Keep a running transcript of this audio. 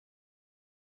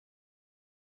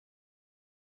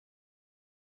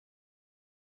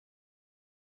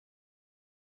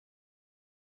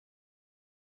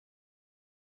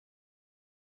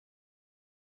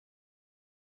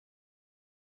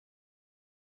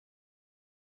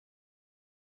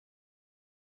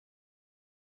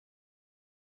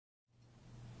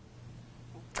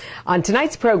On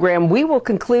tonight's program, we will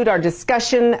conclude our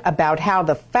discussion about how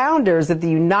the founders of the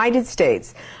United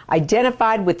States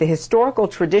identified with the historical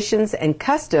traditions and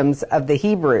customs of the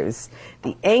Hebrews,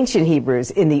 the ancient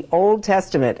Hebrews in the Old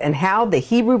Testament, and how the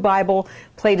Hebrew Bible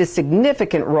played a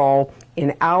significant role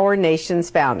in our nation's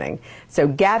founding. So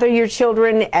gather your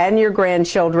children and your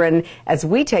grandchildren as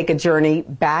we take a journey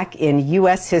back in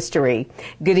U.S. history.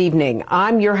 Good evening.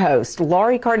 I'm your host,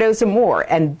 Laurie Cardoza-Moore,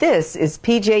 and this is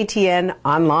PJTN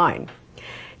Online.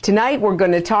 Tonight, we're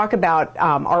going to talk about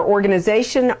our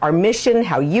organization, our mission,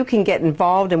 how you can get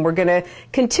involved, and we're going to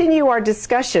continue our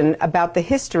discussion about the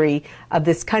history of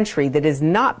this country that is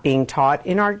not being taught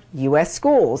in our U.S.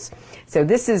 schools. So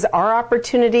this is our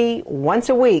opportunity once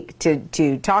a week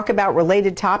to talk about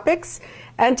related topics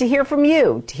and to hear from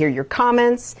you, to hear your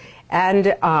comments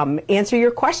and answer your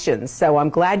questions. So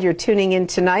I'm glad you're tuning in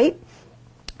tonight.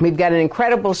 We've got an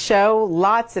incredible show,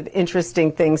 lots of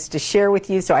interesting things to share with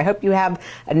you. So I hope you have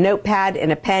a notepad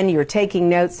and a pen. You're taking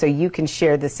notes so you can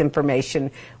share this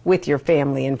information with your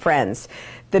family and friends.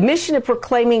 The mission of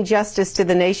proclaiming justice to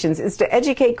the nations is to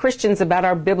educate Christians about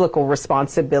our biblical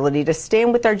responsibility to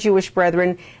stand with our Jewish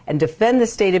brethren and defend the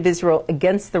state of Israel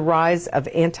against the rise of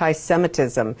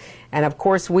anti-Semitism. And of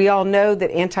course, we all know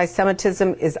that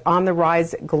anti-Semitism is on the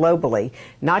rise globally,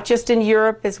 not just in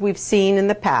Europe as we've seen in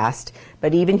the past,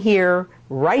 but even here,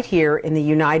 right here in the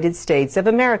United States of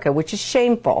America, which is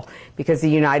shameful because the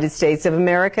United States of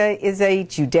America is a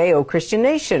Judeo-Christian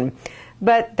nation.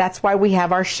 But that's why we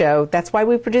have our show. That's why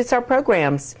we produce our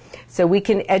programs, so we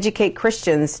can educate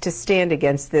Christians to stand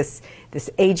against this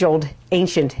age-old,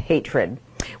 ancient hatred.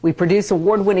 We produce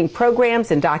award-winning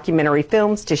programs and documentary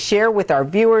films to share with our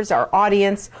viewers, our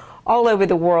audience, all over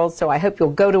the world. So I hope you'll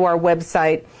go to our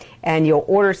website and you'll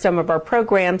order some of our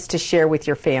programs to share with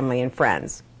your family and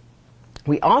friends.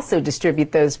 We also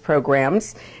distribute those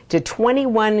programs to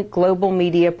 21 global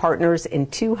media partners in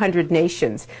 200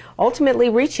 nations, ultimately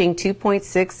reaching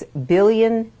 2.6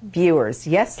 billion viewers.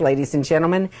 Yes, ladies and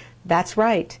gentlemen, that's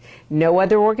right. No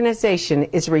other organization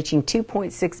is reaching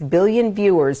 2.6 billion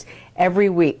viewers every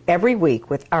week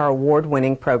with our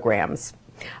award-winning programs.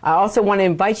 I also want to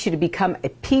invite you to become a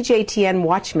PJTN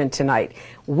Watchman tonight.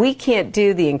 We can't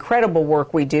do the incredible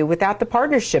work we do without the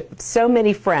partnership of so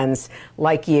many friends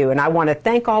like you. And I want to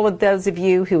thank all of those of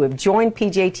you who have joined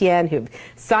PJTN, who've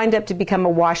signed up to become a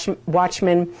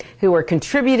watchman, who are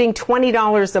contributing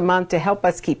 $20 a month to help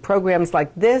us keep programs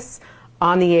like this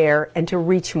on the air and to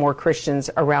reach more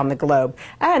Christians around the globe.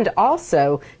 And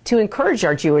also to encourage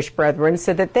our Jewish brethren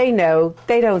so that they know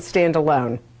they don't stand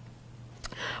alone.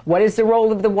 What is the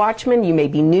role of the Watchman? You may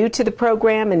be new to the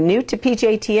program and new to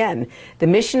PJTN. The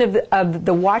mission of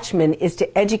the Watchman is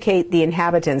to educate the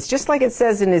inhabitants, just like it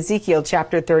says in Ezekiel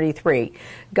chapter 33.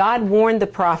 God warned the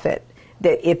prophet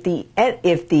that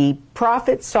if the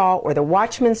prophet saw or the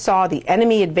watchman saw the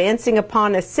enemy advancing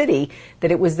upon a city,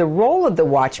 that it was the role of the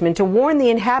watchman to warn the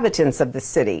inhabitants of the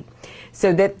city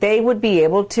so that they would be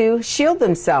able to shield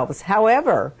themselves.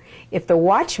 However, if the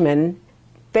watchman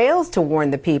fails to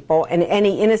warn the people and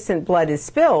any innocent blood is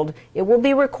spilled, it will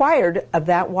be required of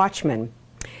that watchman.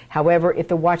 However, if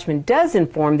the watchman does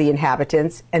inform the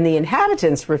inhabitants and the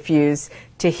inhabitants refuse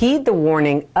to heed the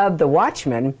warning of the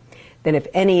watchman, then if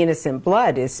any innocent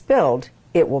blood is spilled,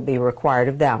 it will be required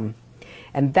of them.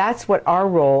 And that's what our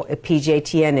role at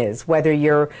PJTN is. Whether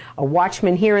you're a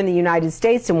watchman here in the United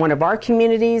States in one of our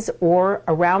communities or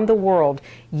around the world,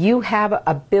 you have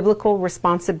a biblical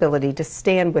responsibility to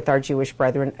stand with our Jewish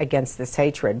brethren against this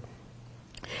hatred.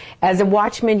 As a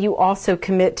watchman, you also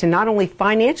commit to not only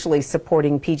financially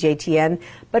supporting PJTN,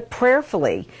 but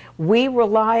prayerfully. We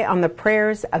rely on the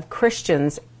prayers of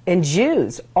Christians and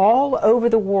Jews all over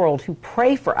the world who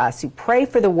pray for us, who pray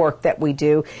for the work that we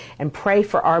do, and pray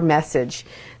for our message.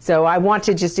 So I want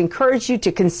to just encourage you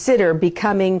to consider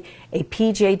becoming a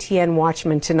PJTN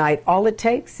Watchman tonight. All it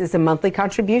takes is a monthly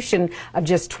contribution of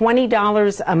just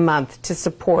 $20 a month to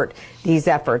support these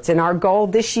efforts. And our goal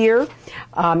this year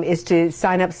is to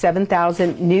sign up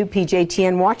 7,000 new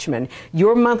PJTN Watchmen.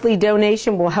 Your monthly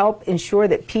donation will help ensure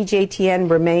that PJTN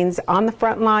remains on the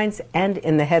front lines and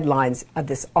in the headlines of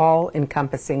this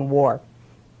all-encompassing war.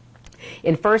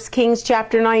 In 1 Kings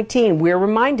chapter 19, we're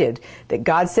reminded that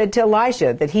God said to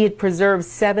Elijah that he had preserved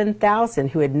 7,000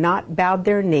 who had not bowed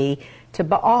their knee to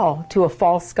Baal, to a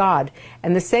false god.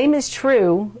 And the same is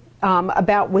true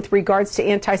with regards to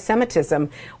anti-Semitism.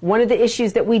 One of the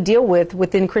issues that we deal with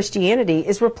within Christianity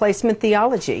is replacement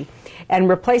theology. And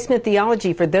replacement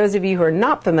theology, for those of you who are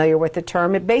not familiar with the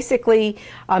term, it basically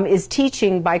is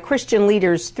teaching by Christian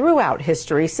leaders throughout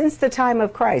history since the time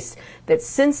of Christ that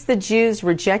since the Jews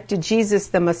rejected Jesus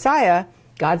the Messiah,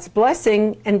 God's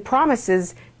blessing and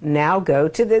promises now go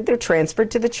to they're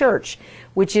transferred to the church,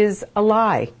 which is a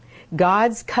lie.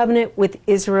 God's covenant with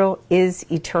Israel is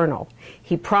eternal.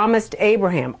 He promised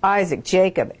Abraham, Isaac,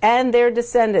 Jacob, and their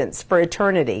descendants for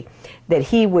eternity that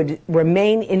he would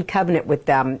remain in covenant with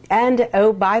them. And,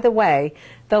 oh, by the way,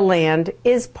 the land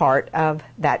is part of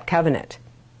that covenant.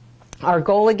 Our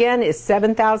goal again is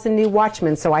 7,000 new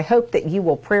watchmen, so I hope that you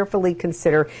will prayerfully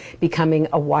consider becoming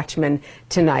a watchman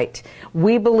tonight.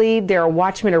 We believe there are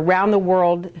watchmen around the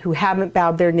world who haven't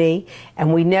bowed their knee,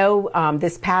 and we know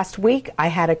this past week I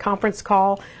had a conference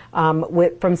call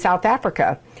from South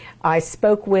Africa. I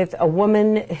spoke with a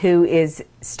woman who is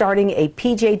starting a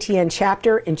PJTN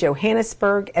chapter in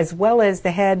Johannesburg, as well as the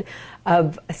head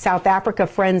of South Africa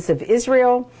Friends of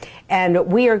Israel, and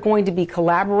we are going to be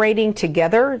collaborating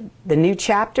together, the new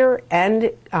chapter and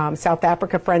South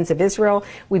Africa Friends of Israel.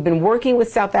 We've been working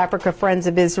with South Africa Friends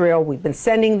of Israel. We've been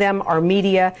sending them our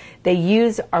media. They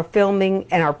use our filming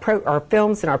and our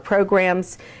films and our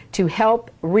programs to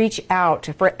help reach out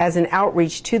as an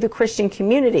outreach to the Christian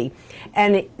community.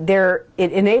 And it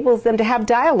enables them to have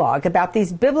dialogue about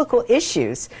these biblical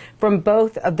issues from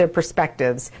both of their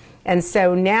perspectives. And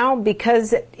so now,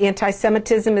 because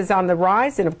anti-Semitism is on the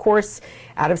rise, and of course,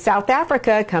 out of South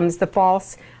Africa comes the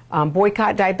false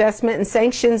boycott, divestment, and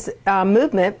sanctions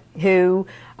movement, who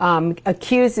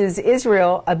accuses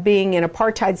Israel of being an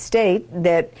apartheid state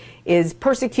that is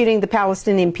persecuting the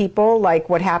Palestinian people, like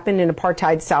what happened in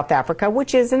apartheid South Africa,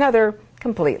 which is another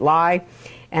complete lie.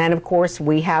 And of course,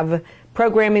 we have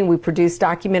programming. We produce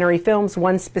documentary films,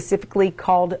 one specifically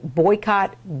called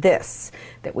Boycott This,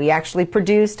 that we actually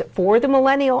produced for the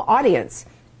millennial audience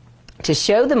to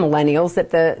show the millennials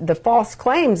that the false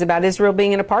claims about Israel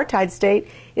being an apartheid state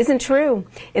isn't true.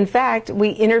 In fact, we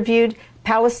interviewed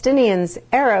Palestinians,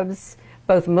 Arabs,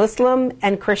 both Muslim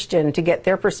and Christian, to get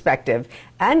their perspective.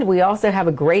 And we also have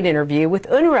a great interview with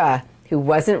UNRWA, who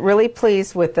wasn't really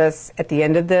pleased with us at the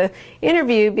end of the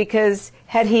interview, because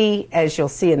had he, as you'll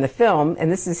see in the film, and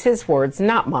this is his words,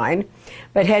 not mine,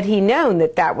 but had he known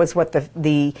that that was what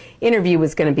the interview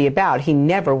was going to be about, he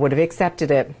never would have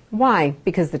accepted it. Why?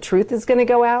 Because the truth is going to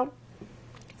go out?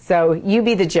 So you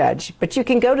be the judge. But you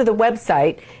can go to the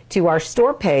website, to our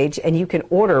store page, and you can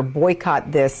order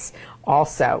Boycott This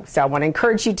also. So I want to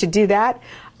encourage you to do that.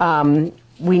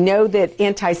 We know that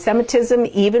anti-Semitism,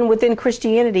 even within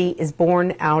Christianity, is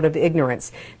born out of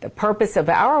ignorance. The purpose of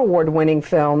our award-winning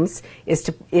films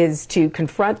is to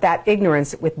confront that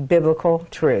ignorance with biblical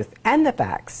truth and the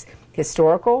facts,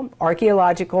 historical,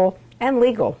 archaeological, and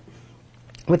legal.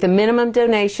 With a minimum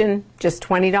donation, just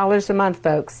 $20 a month,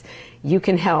 folks, you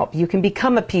can help. You can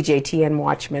become a PJTN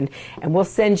Watchman, and we'll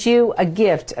send you a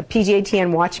gift, a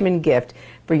PJTN Watchman gift,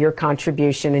 for your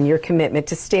contribution and your commitment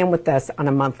to stand with us on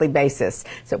a monthly basis.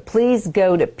 So please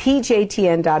go to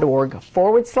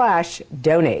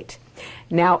pjtn.org/donate.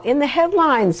 Now, in the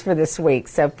headlines for this week,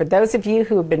 so for those of you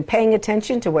who have been paying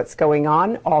attention to what's going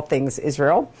on, all things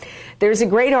Israel, there's a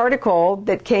great article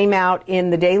that came out in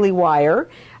the Daily Wire,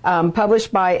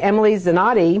 published by Emily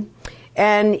Zanotti,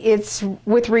 and it's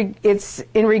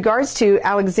in regards to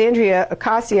Alexandria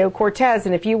Ocasio-Cortez.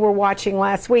 And if you were watching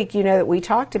last week, you know that we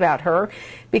talked about her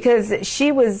because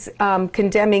she was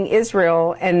condemning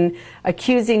Israel and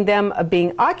accusing them of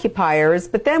being occupiers.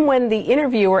 But then when the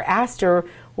interviewer asked her,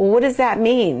 well, what does that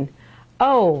mean?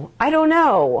 Oh, I don't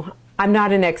know. I'm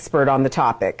not an expert on the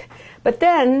topic. But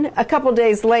then, a couple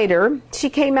days later,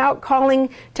 she came out calling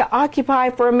to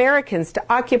occupy for Americans, to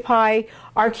occupy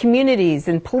our communities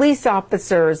and police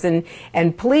officers and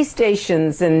police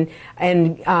stations and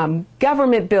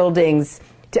government buildings,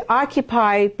 to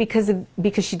occupy because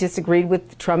she disagreed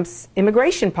with Trump's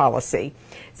immigration policy.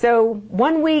 So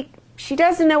one week, she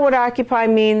doesn't know what occupy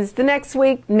means. The next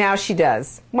week, now she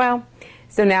does. Well,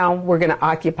 so now we're going to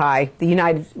occupy the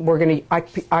United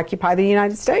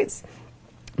States.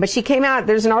 But she came out,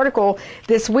 there's an article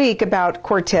this week about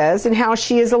Cortez and how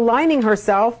she is aligning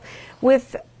herself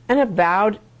with an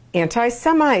avowed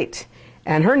anti-Semite.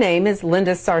 And her name is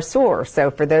Linda Sarsour.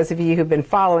 So for those of you who've been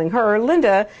following her,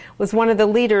 Linda was one of the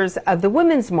leaders of the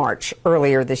Women's March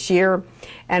earlier this year.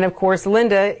 And of course,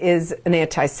 Linda is an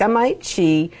anti-Semite.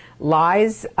 She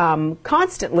lies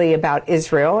constantly about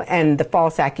Israel and the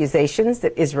false accusations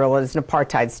that Israel is an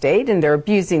apartheid state and they're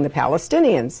abusing the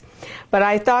Palestinians. But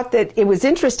I thought that it was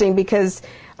interesting because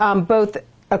both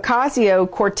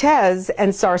Ocasio-Cortez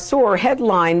and Sarsour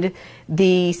headlined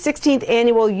the 16th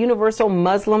Annual Universal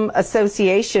Muslim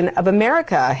Association of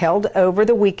America held over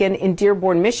the weekend in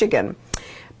Dearborn, Michigan.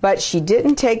 But she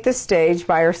didn't take the stage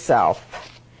by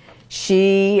herself.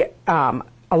 She,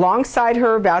 alongside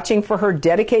her vouching for her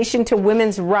dedication to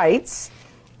women's rights,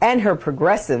 and her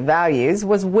progressive values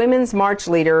was Women's March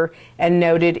leader and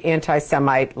noted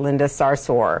anti-Semite Linda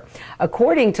Sarsour.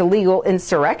 According to Legal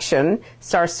Insurrection,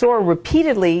 Sarsour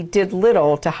repeatedly did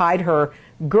little to hide her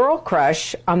girl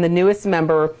crush on the newest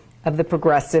member of the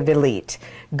progressive elite,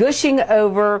 gushing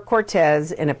over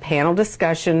Cortez in a panel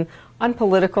discussion on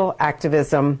political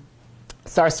activism.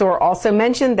 Sarsour also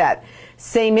mentioned that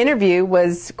same interview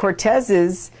was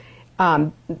Cortez's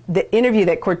the interview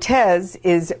that Cortez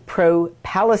is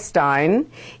pro-Palestine,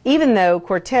 even though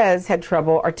Cortez had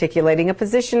trouble articulating a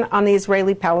position on the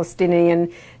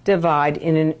Israeli-Palestinian divide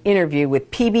in an interview with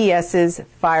PBS's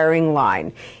Firing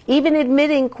Line, even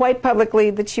admitting quite publicly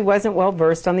that she wasn't well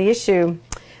versed on the issue.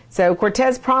 So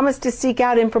Cortez promised to seek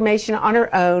out information on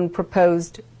her own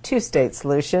proposed two-state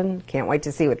solution. Can't wait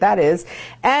to see what that is.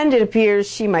 And it appears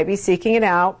she might be seeking it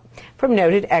out from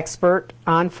noted expert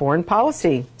on foreign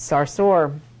policy,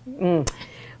 Sarsour.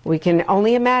 We can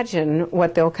only imagine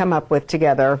what they'll come up with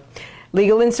together.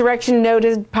 Legal Insurrection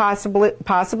noted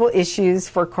possible issues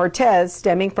for Cortez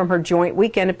stemming from her joint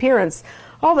weekend appearance.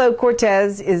 Although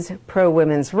Cortez is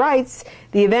pro-women's rights,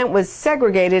 the event was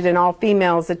segregated and all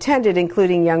females attended,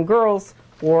 including young girls,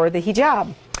 wore the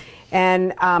hijab.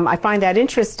 And I find that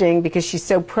interesting because she's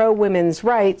so pro-women's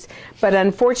rights, but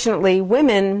unfortunately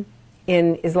women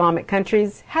in Islamic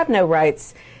countries have no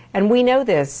rights. And we know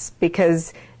this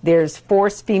because there's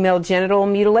forced female genital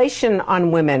mutilation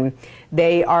on women.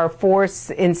 They are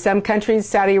forced, in some countries,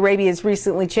 Saudi Arabia has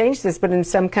recently changed this, but in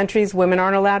some countries women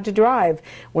aren't allowed to drive.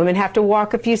 Women have to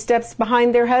walk a few steps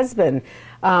behind their husband.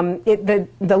 The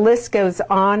list goes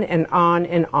on and on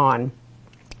and on.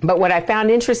 But what I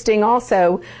found interesting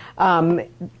also about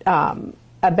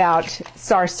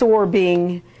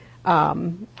Sarsour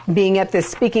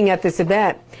speaking at this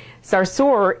event,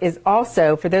 Sarsour is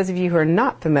also, for those of you who are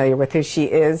not familiar with who she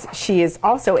is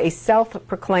also a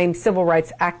self-proclaimed civil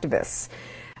rights activist.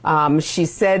 She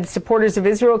said supporters of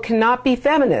Israel cannot be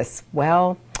feminists.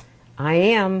 Well, I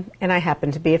am, and I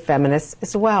happen to be a feminist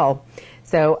as well.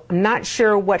 So I'm not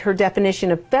sure what her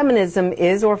definition of feminism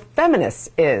is or feminist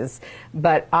is,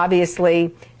 but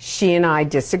obviously she and I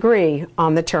disagree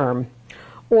on the term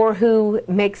or who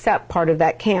makes up part of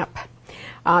that camp.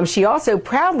 She also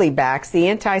proudly backs the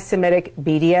anti-Semitic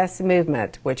BDS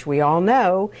movement, which we all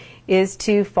know is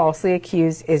to falsely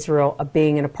accuse Israel of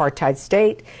being an apartheid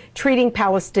state, treating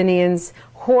Palestinians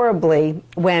horribly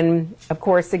when, of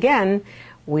course, again,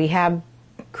 we have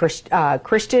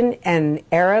Christian and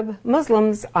Arab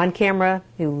Muslims on camera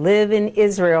who live in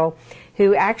Israel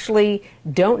who actually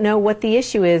don't know what the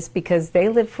issue is because they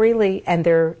live freely and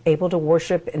they're able to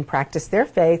worship and practice their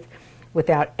faith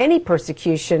without any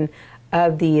persecution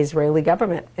of the Israeli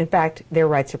government. In fact, their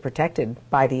rights are protected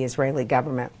by the Israeli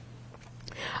government.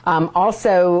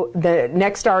 Also, the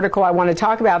next article I want to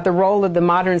talk about, the role of the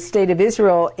modern state of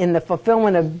Israel in the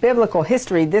fulfillment of biblical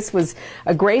history. This was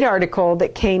a great article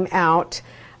that came out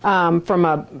from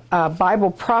a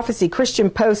Bible prophecy.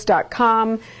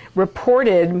 ChristianPost.com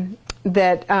reported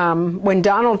that when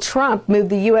Donald Trump moved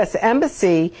the U.S.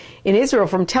 Embassy in Israel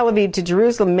from Tel Aviv to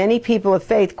Jerusalem, many people of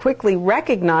faith quickly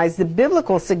recognized the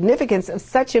biblical significance of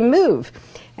such a move.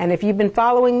 And if you've been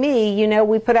following me, you know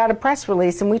we put out a press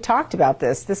release and we talked about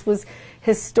this. This was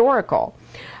historical.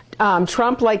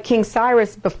 Trump, like King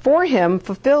Cyrus before him,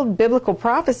 fulfilled biblical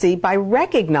prophecy by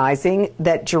recognizing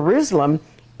that Jerusalem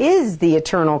is the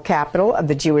eternal capital of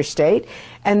the Jewish state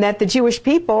and that the Jewish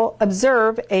people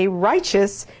observe a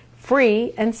righteous,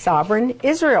 free, and sovereign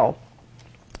Israel.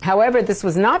 However, this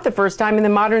was not the first time in the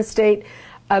modern state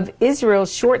of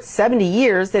Israel's short 70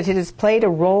 years that it has played a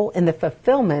role in the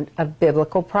fulfillment of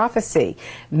biblical prophecy.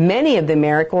 Many of the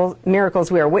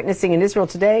miracles we are witnessing in Israel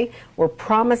today were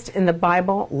promised in the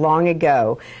Bible long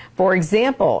ago. For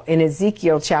example, in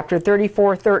Ezekiel chapter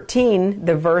 34:13,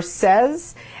 the verse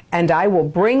says, "And I will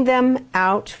bring them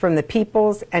out from the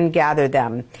peoples and gather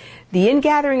them." The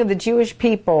ingathering of the Jewish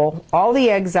people, all the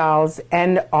exiles,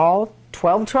 and all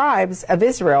 12 tribes of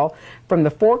Israel from the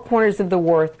four corners of the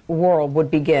world would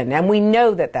begin. And we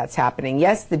know that that's happening.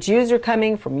 Yes, the Jews are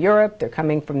coming from Europe. They're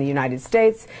coming from the United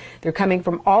States. They're coming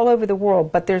from all over the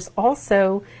world. But there's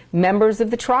also members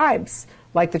of the tribes,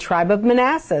 like the tribe of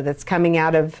Manasseh that's coming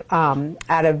out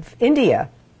of India.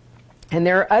 And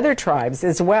there are other tribes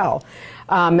as well.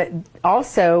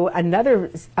 Also, another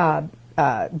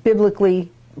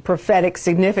biblically prophetic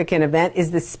significant event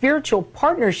is the spiritual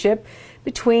partnership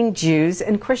between Jews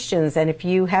and Christians. And if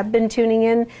you have been tuning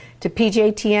in to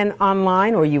PJTN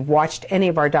online or you've watched any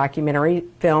of our documentary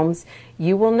films,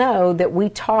 you will know that we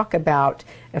talk about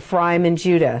Ephraim and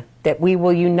Judah, that we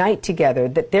will unite together,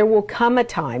 that there will come a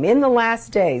time in the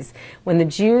last days when the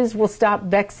Jews will stop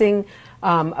vexing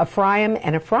Ephraim,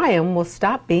 and Ephraim will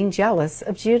stop being jealous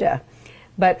of Judah.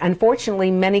 But unfortunately,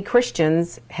 many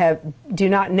Christians do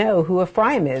not know who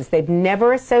Ephraim is. They've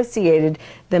never associated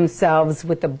themselves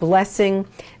with the blessing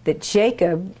that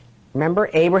Jacob, remember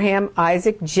Abraham,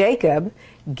 Isaac, Jacob,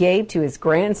 gave to his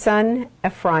grandson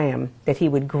Ephraim, that he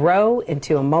would grow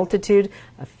into a multitude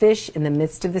of fish in the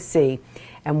midst of the sea.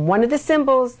 And one of the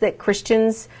symbols that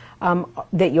Christians,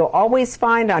 that you'll always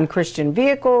find on Christian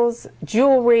vehicles,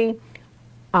 jewelry,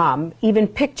 even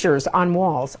pictures on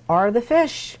walls, are the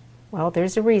fish. Well,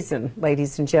 there's a reason,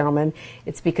 ladies and gentlemen.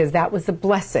 It's because that was the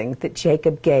blessing that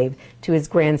Jacob gave to his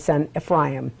grandson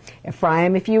Ephraim.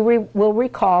 Ephraim, if you will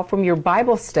recall from your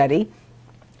Bible study,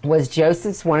 was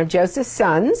one of Joseph's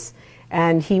sons,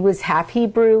 and he was half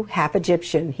Hebrew, half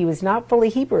Egyptian. He was not fully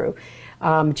Hebrew.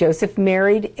 Joseph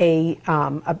married a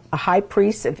high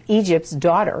priest of Egypt's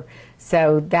daughter,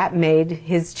 so that made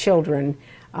his children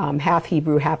half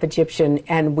Hebrew, half Egyptian.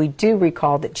 And we do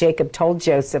recall that Jacob told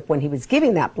Joseph when he was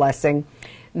giving that blessing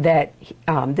that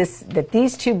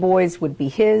these two boys would be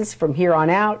his from here on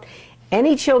out.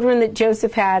 Any children that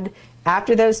Joseph had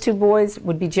after those two boys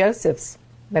would be Joseph's.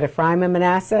 But Ephraim and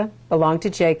Manasseh belonged to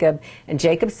Jacob, and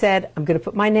Jacob said, I'm going to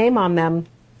put my name on them,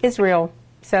 Israel.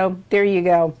 So there you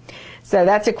go. So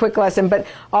that's a quick lesson. But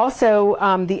also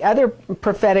the other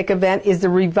prophetic event is the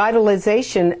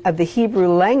revitalization of the Hebrew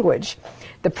language.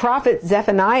 The prophet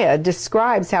Zephaniah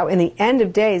describes how in the end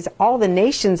of days all the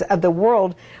nations of the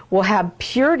world will have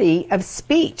purity of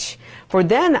speech. For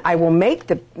then I will make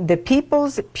the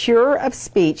peoples pure of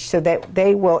speech, so that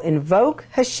they will invoke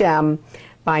Hashem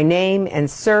by name and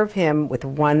serve him with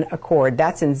one accord.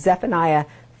 That's in Zephaniah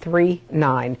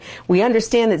 3:9. We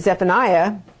understand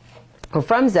that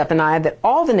from Zephaniah, that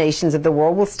all the nations of the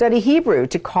world will study Hebrew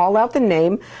to call out the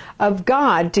name of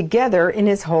God together in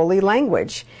his holy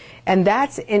language. And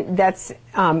that's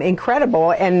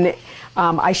incredible. And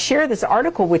I share this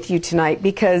article with you tonight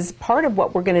because part of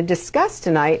what we're going to discuss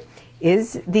tonight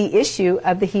is the issue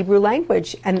of the Hebrew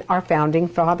language and our founding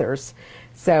fathers.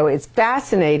 So it's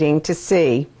fascinating to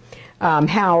see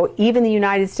how even the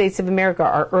United States of America,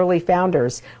 our early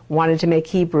founders, wanted to make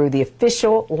Hebrew the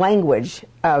official language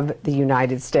of the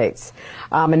United States.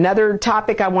 Another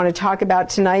topic I want to talk about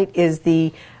tonight is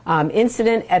the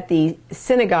incident at the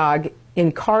synagogue in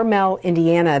Carmel,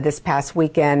 Indiana this past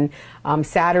weekend,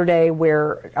 Friday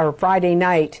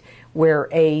night, where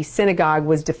a synagogue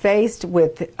was defaced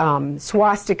with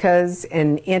swastikas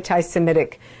and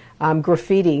anti-Semitic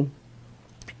graffiti.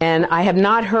 And I have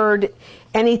not heard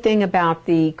anything about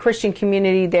the Christian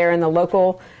community there in the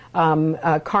local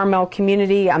Carmel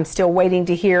community. I'm still waiting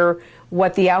to hear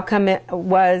what the outcome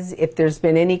was, if there's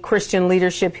been any Christian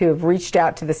leadership who have reached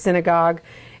out to the synagogue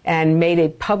and made a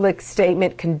public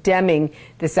statement condemning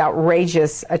this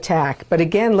outrageous attack. But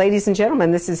again, ladies and gentlemen,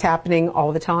 this is happening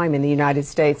all the time in the United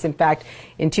States. In fact,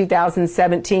 in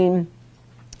 2017,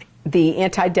 the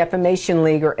Anti-Defamation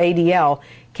League, or ADL,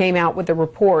 came out with a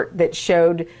report that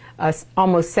showed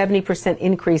almost 70%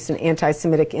 increase in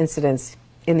anti-Semitic incidents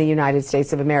in the United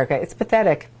States of America. It's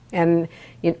pathetic. And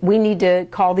we need to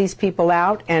call these people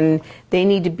out, and they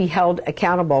need to be held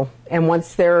accountable. And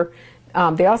once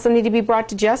they also need to be brought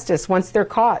to justice. Once they're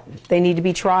caught, they need to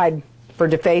be tried for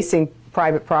defacing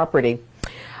private property.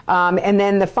 And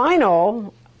then the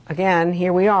final, again,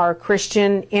 here we are,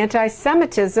 Christian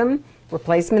anti-Semitism,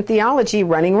 replacement theology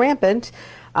running rampant.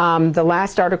 The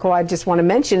last article I just want to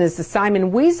mention is the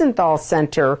Simon Wiesenthal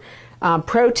Center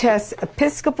protests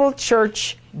Episcopal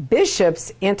Church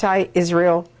bishops'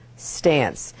 anti-Israel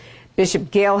stance.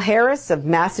 Bishop Gail Harris of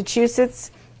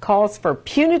Massachusetts calls for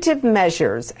punitive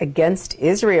measures against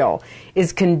Israel,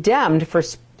 is condemned for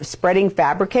spreading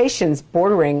fabrications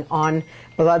bordering on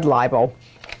blood libel.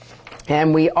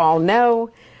 And we all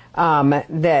know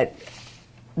that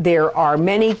there are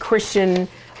many Christian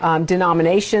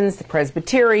denominations, the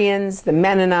Presbyterians, the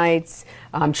Mennonites,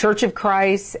 Church of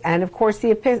Christ, and of course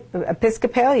the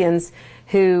Episcopalians,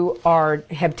 who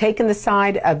have taken the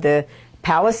side of the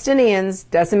Palestinians.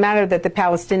 Doesn't matter that the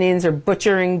Palestinians are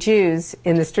butchering Jews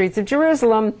in the streets of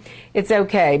Jerusalem. It's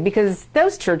okay, because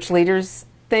those church leaders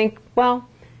think, well,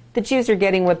 the Jews are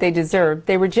getting what they deserve.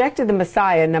 They rejected the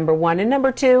Messiah, number one, and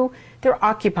number two, they're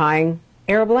occupying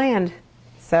Arab land.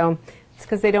 So it's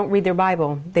because they don't read their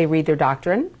Bible. They read their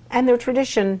doctrine and their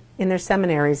tradition in their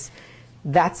seminaries.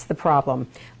 That's the problem.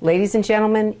 Ladies and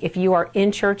gentlemen, if you are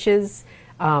in churches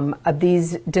of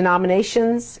these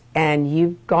denominations and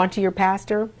you've gone to your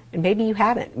pastor, and maybe you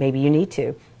haven't, maybe you need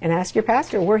to, and ask your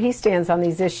pastor where he stands on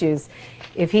these issues.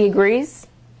 If he agrees,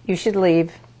 you should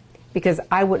leave, because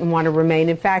I wouldn't want to remain.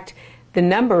 In fact, the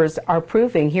numbers are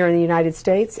proving here in the United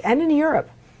States and in Europe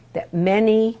that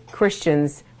many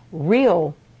Christians,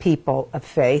 real people of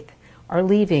faith, are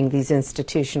leaving these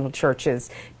institutional churches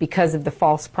because of the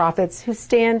false prophets who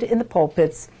stand in the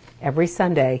pulpits every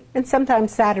Sunday and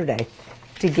sometimes Saturday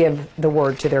to give the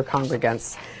word to their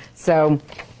congregants. So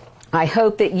I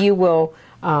hope that you will,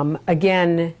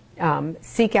 again,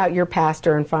 seek out your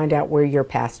pastor and find out where your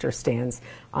pastor stands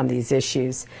on these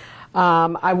issues.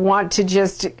 I want to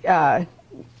just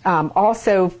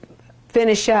also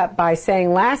finish up by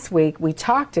saying last week we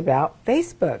talked about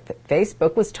Facebook, that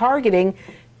Facebook was targeting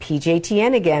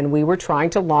PJTN again. We were trying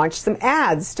to launch some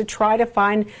ads to try to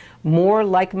find more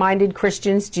like-minded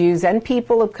Christians, Jews, and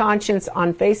people of conscience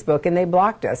on Facebook, and they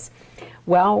blocked us.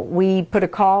 Well, we put a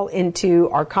call into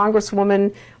our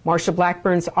Congresswoman, Marsha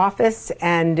Blackburn's office,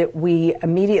 and we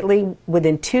immediately,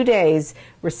 within 2 days,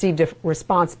 received a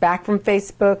response back from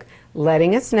Facebook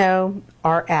letting us know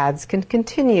our ads can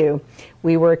continue.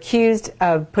 We were accused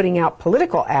of putting out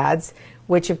political ads,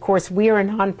 which, of course, we are a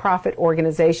nonprofit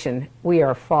organization. We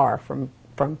are far from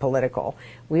political.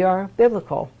 We are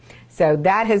biblical. So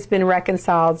that has been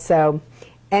reconciled. So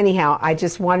anyhow, I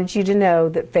just wanted you to know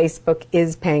that Facebook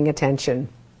is paying attention.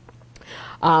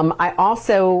 I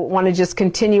also want to just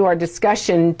continue our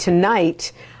discussion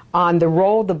tonight on the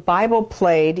role the Bible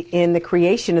played in the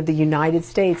creation of the United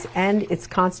States and its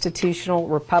constitutional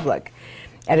republic.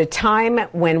 At a time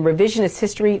when revisionist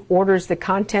history orders the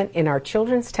content in our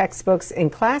children's textbooks in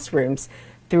classrooms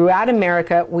throughout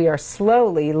America, we are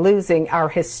slowly losing our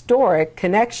historic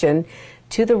connection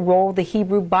to the role the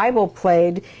Hebrew Bible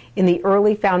played in the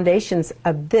early foundations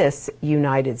of this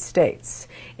United States.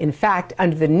 In fact,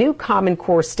 under the new Common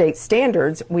Core state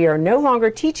standards, we are no longer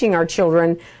teaching our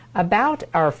children about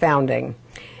our founding.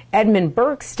 Edmund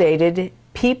Burke stated,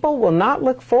 "People will not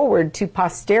look forward to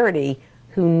posterity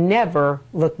who never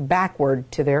look backward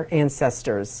to their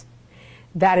ancestors."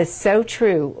 That is so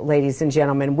true, ladies and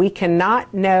gentlemen. We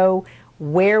cannot know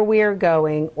where we are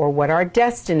going or what our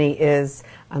destiny is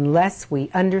unless we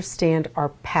understand our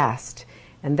past.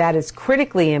 And that is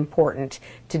critically important.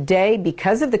 Today,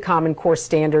 because of the Common Core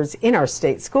standards in our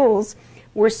state schools,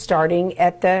 we're starting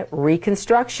at the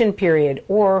Reconstruction period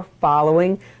or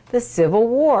following the Civil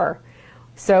War.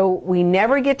 So we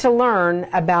never get to learn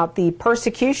about the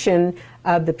persecution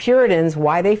of the Puritans,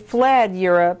 why they fled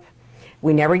Europe.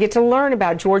 We never get to learn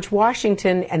about George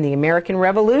Washington and the American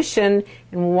Revolution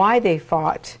and why they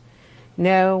fought.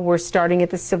 No, we're starting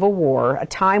at the Civil War, a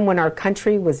time when our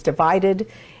country was divided,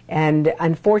 and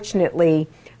unfortunately,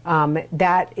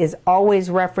 that is always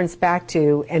referenced back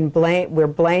to, and we're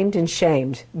blamed and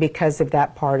shamed because of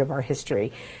that part of our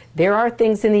history. There are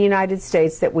things in the United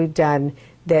States that we've done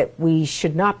that we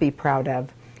should not be proud of,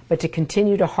 but to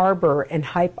continue to harbor and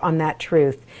hype on that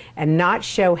truth and not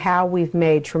show how we've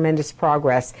made tremendous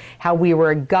progress, how we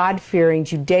were a God-fearing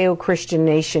Judeo-Christian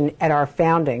nation at our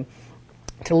founding.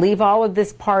 To leave all of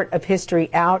this part of history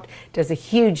out does a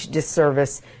huge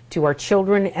disservice to our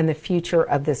children and the future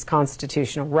of this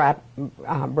constitutional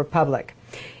republic.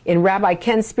 In Rabbi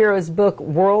Ken Spiro's book,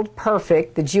 World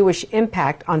Perfect, The Jewish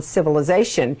Impact on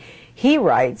Civilization, he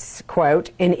writes,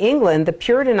 quote, "In England, the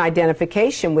Puritan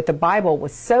identification with the Bible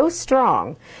was so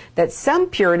strong that some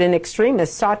Puritan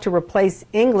extremists sought to replace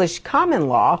English common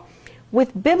law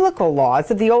with biblical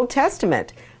laws of the Old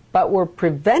Testament, but were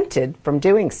prevented from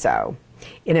doing so.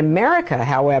 In America,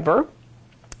 however,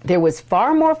 there was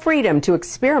far more freedom to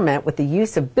experiment with the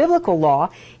use of biblical law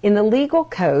in the legal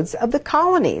codes of the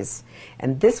colonies.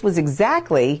 And this was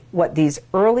exactly what these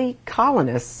early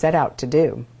colonists set out to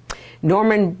do."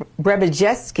 Norman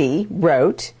Brebejeski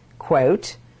wrote,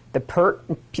 quote,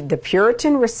 the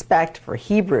Puritan respect for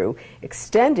Hebrew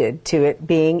extended to it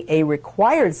being a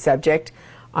required subject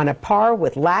on a par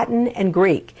with Latin and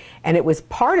Greek, and it was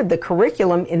part of the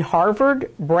curriculum in Harvard,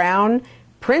 Brown,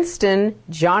 Princeton,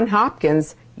 Johns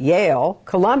Hopkins, Yale,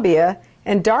 Columbia,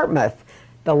 and Dartmouth,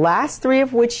 the last three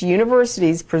of which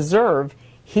universities preserve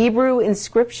Hebrew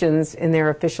inscriptions in their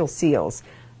official seals.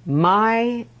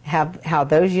 How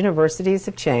those universities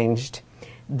have changed.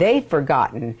 They've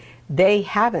forgotten. They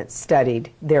haven't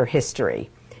studied their history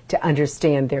to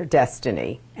understand their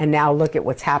destiny. And now look at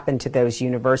what's happened to those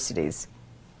universities.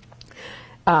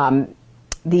 The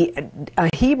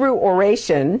Hebrew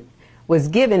oration was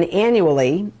given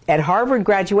annually at Harvard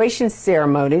graduation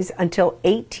ceremonies until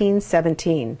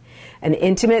 1817. An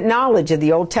intimate knowledge of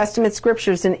the Old Testament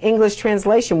scriptures in English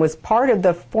translation was part of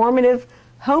the formative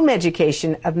home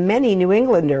education of many New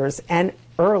Englanders and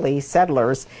early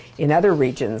settlers in other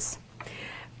regions.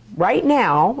 Right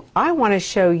now, I want to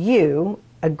show you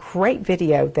a great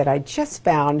video that I just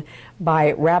found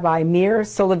by Rabbi Meir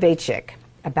Soloveichik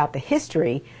about the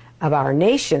history of our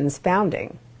nation's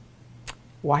founding.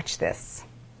 Watch this.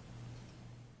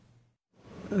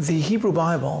 The Hebrew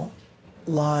Bible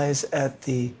lies at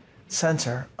the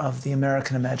center of the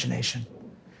American imagination,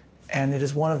 and it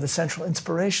is one of the central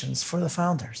inspirations for the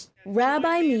founders.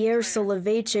 Rabbi Meir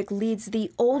Soloveitchik leads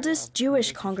the oldest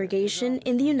Jewish congregation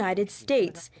in the United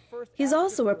States. He's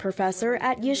also a professor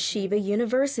at Yeshiva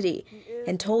University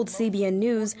and told CBN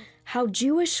News how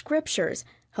Jewish scriptures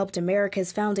helped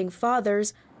America's founding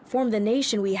fathers form the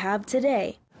nation we have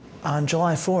today. On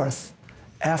July 4th,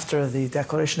 after the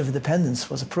Declaration of Independence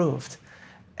was approved,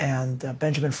 and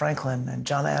Benjamin Franklin and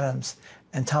John Adams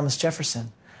and Thomas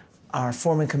Jefferson are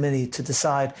forming a committee to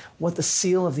decide what the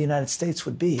seal of the United States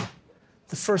would be,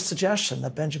 the first suggestion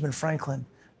that Benjamin Franklin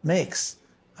makes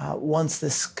once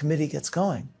this committee gets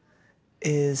going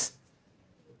is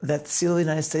that the seal of the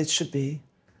United States should be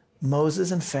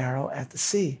Moses and Pharaoh at the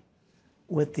sea,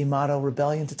 with the motto,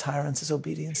 rebellion to tyrants is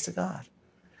obedience to God.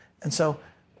 And so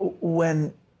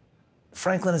when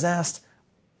Franklin is asked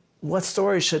what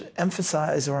story should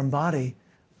emphasize or embody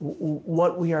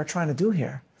what we are trying to do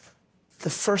here, the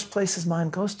first place his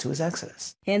mind goes to is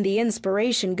Exodus. And the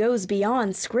inspiration goes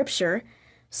beyond scripture.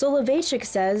 Soloveitchik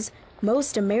says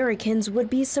most Americans would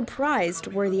be surprised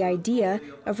where the idea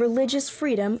of religious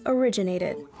freedom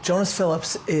originated. Jonas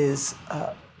Phillips is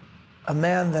a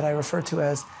man that I refer to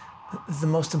as the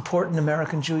most important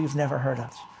American Jew you've never heard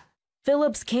of.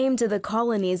 Phillips came to the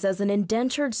colonies as an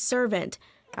indentured servant.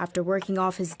 After working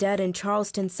off his debt in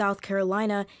Charleston, South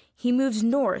Carolina, he moved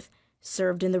north,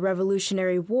 served in the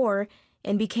Revolutionary War,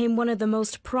 and became one of the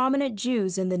most prominent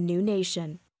Jews in the new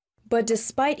nation. But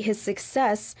despite his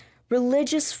success,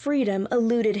 religious freedom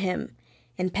eluded him.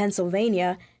 In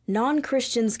Pennsylvania,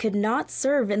 non-Christians could not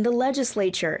serve in the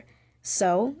legislature.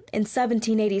 So, in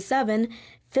 1787,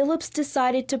 Phillips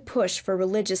decided to push for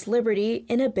religious liberty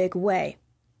in a big way.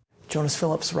 Jonas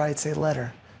Phillips writes a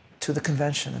letter to the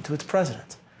convention and to its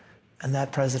president. And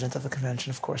that president of the convention,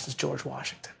 of course, is George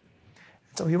Washington.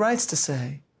 And so he writes to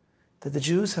say that the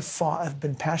Jews have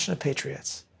been passionate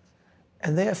patriots,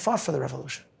 and they have fought for the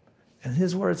revolution. In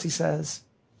his words, he says,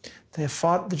 the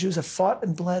Jews have fought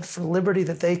and bled for liberty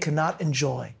that they cannot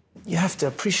enjoy. You have to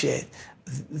appreciate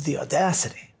the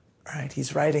audacity, right?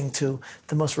 He's writing to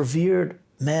the most revered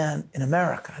man in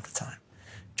America at the time,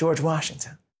 George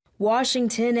Washington.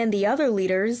 Washington and the other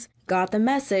leaders got the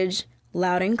message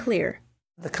loud and clear.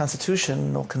 The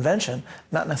Constitutional Convention,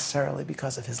 not necessarily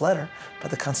because of his letter,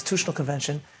 but the Constitutional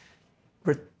Convention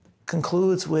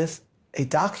concludes with a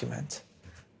document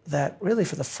that really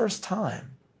for the first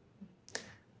time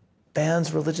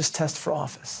bans religious test for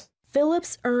office.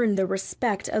 Phillips earned the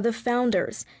respect of the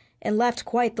founders and left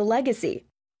quite the legacy.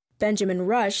 Benjamin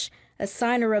Rush, a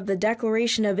signer of the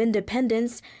Declaration of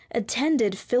Independence,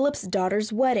 attended Phillips'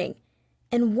 daughter's wedding,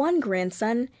 and one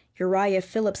grandson, Uriah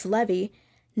Phillips Levy,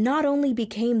 not only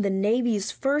became the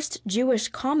Navy's first Jewish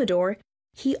Commodore,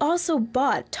 he also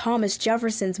bought Thomas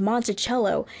Jefferson's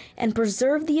Monticello and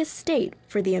preserved the estate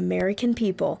for the American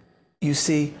people. You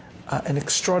see an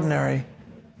extraordinary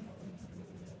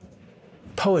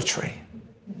poetry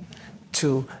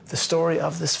to the story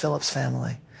of this Phillips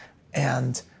family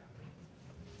and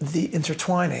the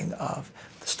intertwining of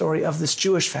the story of this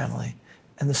Jewish family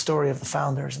and the story of the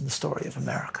founders and the story of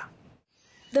America.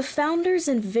 The founders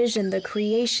envisioned the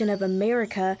creation of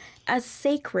America as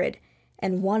sacred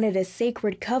and wanted a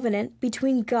sacred covenant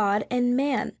between God and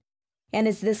man. And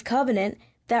it's this covenant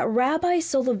that Rabbi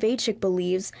Soloveitchik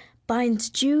believes binds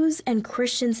Jews and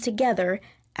Christians together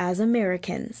as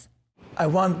Americans. I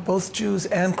want both Jews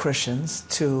and Christians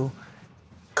to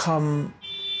come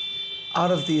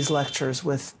out of these lectures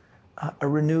with a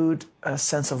renewed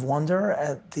sense of wonder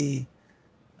at the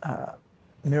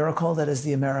miracle that is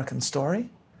the American story.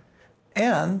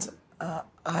 And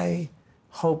I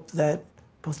hope that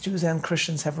both Jews and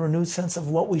Christians have a renewed sense of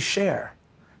what we share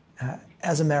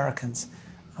as Americans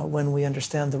when we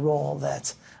understand the role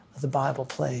that the Bible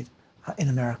played in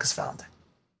America's founding.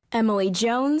 Emily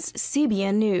Jones,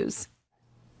 CBN News.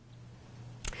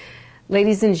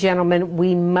 Ladies and gentlemen,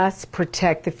 we must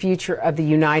protect the future of the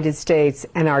United States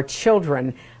and our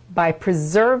children by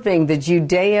preserving the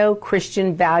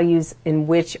Judeo-Christian values in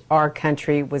which our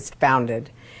country was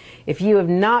founded. If you have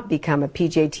not become a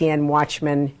PJTN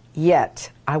watchman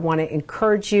yet, I want to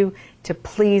encourage you to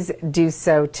please do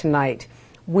so tonight.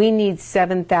 We need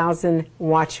 7,000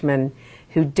 watchmen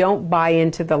who don't buy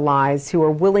into the lies, who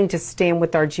are willing to stand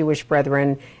with our Jewish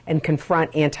brethren and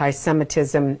confront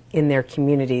anti-Semitism in their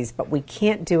communities. But we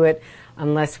can't do it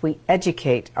unless we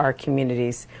educate our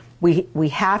communities. We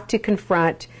have to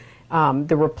confront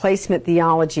the replacement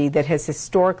theology that has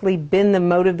historically been the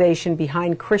motivation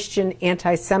behind Christian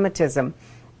anti-Semitism.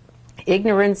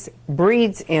 Ignorance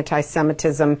breeds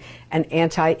anti-Semitism and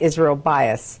anti-Israel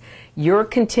bias. Your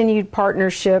continued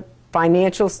partnership,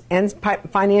 financial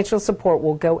support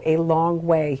will go a long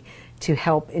way to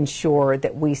help ensure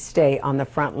that we stay on the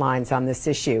front lines on this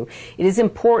issue. It is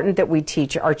important that we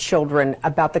teach our children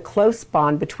about the close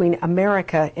bond between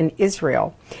America and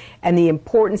Israel and the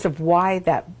importance of why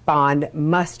that bond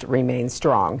must remain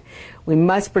strong. We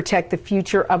must protect the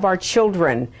future of our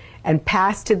children and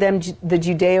pass to them the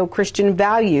Judeo-Christian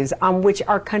values on which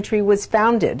our country was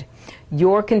founded.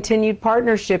 Your continued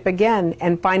partnership, again,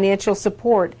 and financial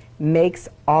support makes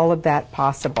all of that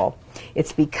possible.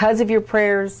 It's because of your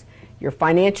prayers, your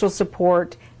financial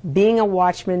support, being a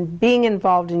watchman, being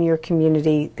involved in your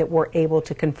community that we're able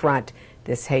to confront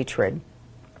this hatred.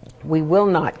 We will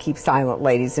not keep silent,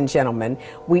 ladies and gentlemen.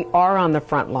 We are on the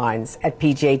front lines at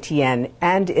PJTN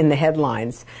and in the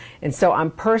headlines. And so I'm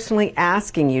personally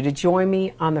asking you to join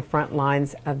me on the front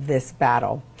lines of this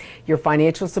battle. Your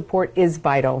financial support is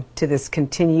vital to this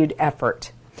continued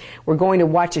effort. We're going to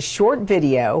watch a short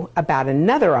video about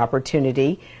another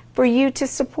opportunity for you to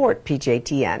support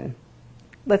PJTN.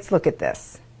 Let's look at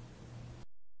this.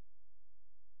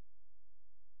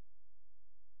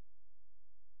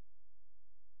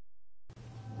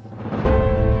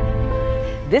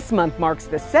 This month marks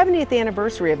the 70th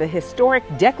anniversary of the historic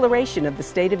Declaration of the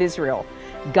State of Israel.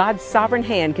 God's sovereign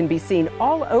hand can be seen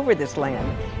all over this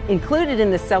land. Included in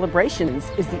the celebrations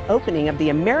is the opening of the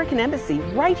American Embassy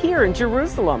right here in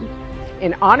Jerusalem.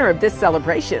 In honor of this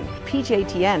celebration,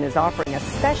 PJTN is offering a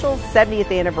special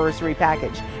 70th anniversary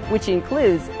package, which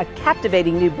includes a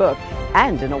captivating new book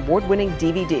and an award-winning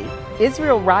DVD.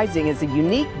 Israel Rising is a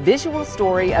unique visual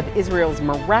story of Israel's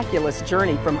miraculous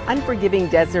journey from unforgiving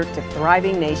desert to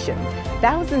thriving nation.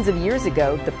 Thousands of years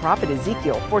ago, the prophet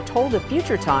Ezekiel foretold a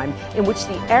future time in which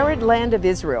the arid land of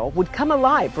Israel would come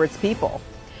alive for its people.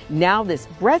 Now this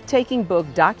breathtaking book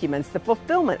documents the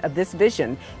fulfillment of this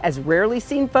vision, as rarely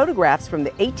seen photographs from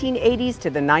the 1880s to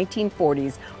the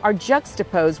 1940s are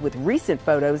juxtaposed with recent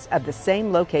photos of the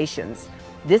same locations.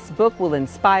 This book will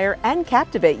inspire and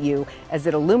captivate you as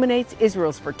it illuminates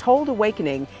Israel's foretold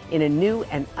awakening in a new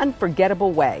and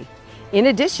unforgettable way. In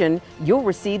addition, you'll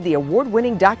receive the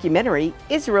award-winning documentary,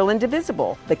 Israel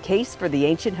Indivisible: The Case for the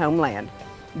Ancient Homeland.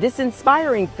 This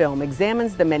inspiring film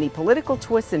examines the many political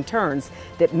twists and turns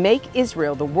that make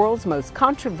Israel the world's most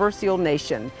controversial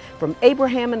nation. From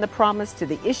Abraham and the Promise to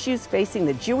the issues facing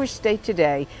the Jewish state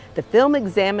today, the film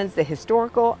examines the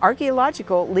historical,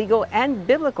 archaeological, legal, and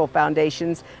biblical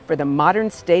foundations for the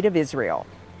modern state of Israel.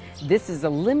 This is a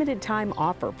limited time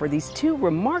offer for these two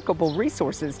remarkable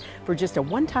resources for just a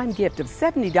one-time gift of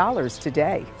 $70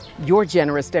 today. Your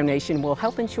generous donation will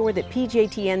help ensure that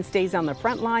PJTN stays on the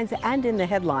front lines and in the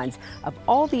headlines of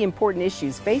all the important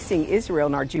issues facing Israel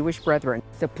and our Jewish brethren.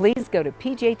 So please go to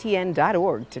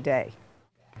pjtn.org today.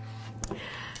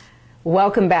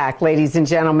 Welcome back, ladies and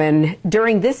gentlemen.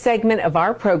 During this segment of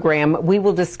our program, we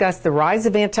will discuss the rise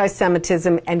of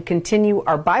anti-Semitism and continue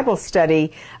our Bible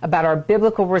study about our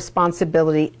biblical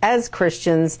responsibility as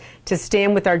Christians to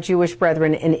stand with our Jewish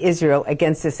brethren in Israel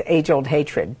against this age-old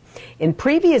hatred. In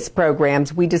previous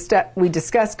programs, we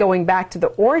discussed going back to the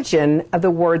origin of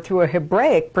the word through a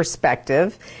Hebraic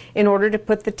perspective in order to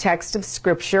put the text of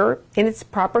Scripture in its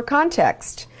proper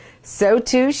context. So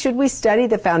too should we study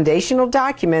the foundational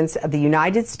documents of the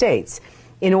United States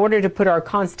in order to put our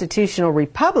constitutional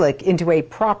republic into a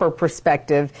proper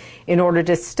perspective in order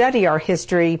to study our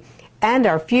history and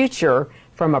our future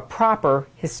from a proper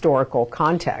historical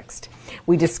context.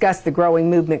 We discussed the growing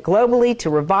movement globally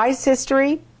to revise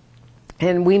history,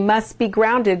 and we must be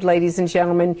grounded, ladies and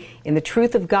gentlemen, in the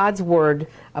truth of God's Word,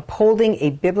 upholding a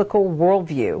biblical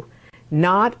worldview,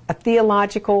 not a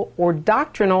theological or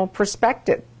doctrinal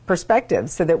perspective,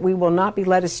 so that we will not be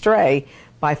led astray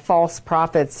by false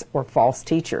prophets or false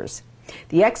teachers.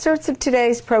 The excerpts of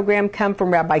today's program come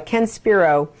from Rabbi Ken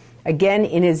Spiro, again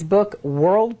in his book,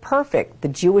 World Perfect: The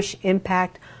Jewish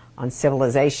Impact on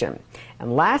Civilization.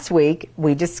 And last week,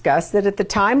 we discussed that at the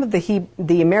time of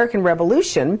the American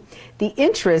Revolution, the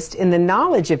interest in the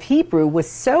knowledge of Hebrew was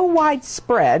so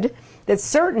widespread that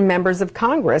certain members of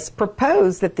Congress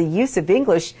proposed that the use of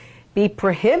English be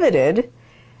prohibited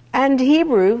and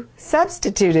Hebrew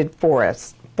substituted for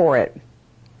it.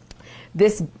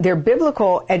 Their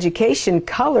biblical education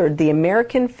colored the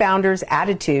American founders'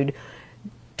 attitude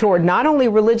toward not only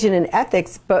religion and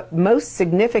ethics, but most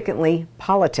significantly,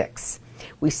 politics.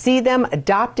 We see them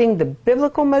adopting the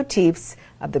biblical motifs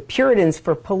of the Puritans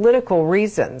for political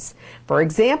reasons. For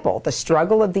example, the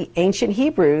struggle of the ancient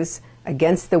Hebrews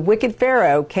against the wicked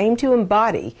Pharaoh came to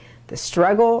embody the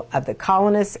struggle of the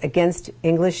colonists against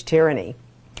English tyranny.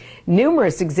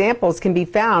 Numerous examples can be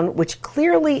found which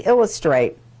clearly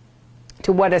illustrate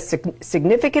to what a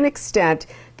significant extent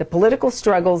the political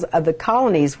struggles of the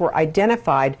colonies were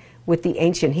identified with the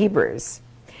ancient Hebrews.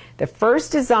 The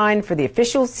first design for the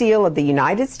official seal of the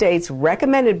United States,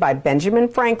 recommended by Benjamin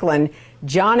Franklin,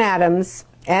 John Adams,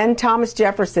 and Thomas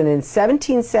Jefferson in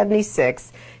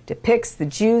 1776, depicts the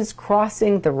Jews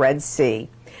crossing the Red Sea.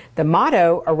 The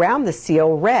motto around the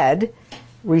seal read,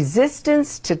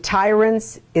 "Resistance to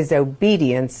tyrants is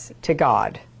obedience to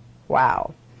God."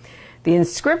 Wow. The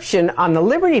inscription on the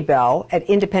Liberty Bell at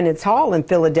Independence Hall in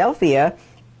Philadelphia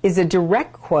is a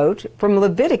direct quote from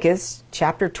Leviticus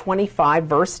chapter 25,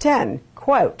 verse 10.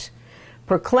 Quote,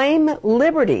 "Proclaim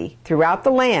liberty throughout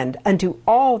the land unto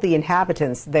all the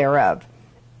inhabitants thereof."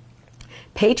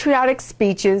 Patriotic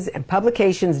speeches and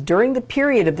publications during the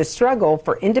period of the struggle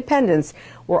for independence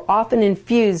were often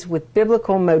infused with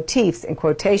biblical motifs and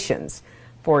quotations.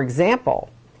 For example,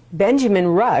 Benjamin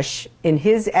Rush, in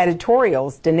his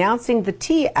editorials denouncing the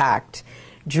Tea Act,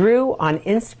 drew on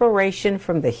inspiration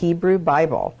from the Hebrew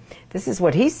Bible. This is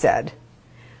what he said: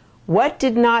 "What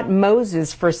did not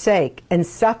Moses forsake and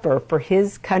suffer for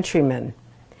his countrymen?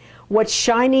 What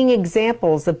shining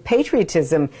examples of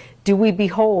patriotism do we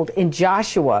behold in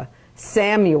Joshua,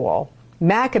 Samuel,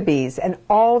 Maccabees, and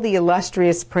all the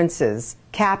illustrious princes,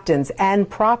 captains, and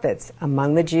prophets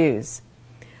among the Jews?"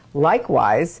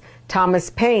 Likewise, Thomas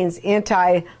Paine's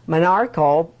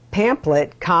anti-monarchical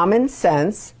pamphlet, Common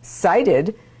Sense,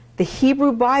 cited the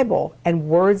Hebrew Bible and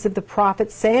words of the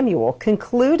prophet Samuel,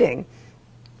 concluding,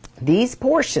 "These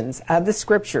portions of the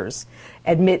Scriptures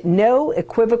admit no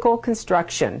equivocal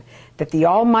construction that the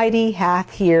Almighty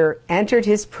hath here entered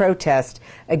his protest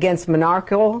against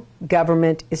monarchical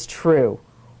government is true,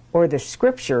 or the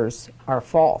Scriptures are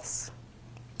false."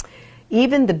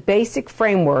 Even the basic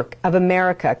framework of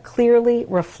America clearly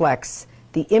reflects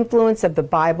the influence of the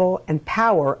Bible and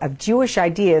power of Jewish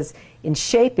ideas in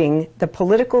shaping the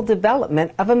political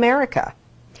development of America.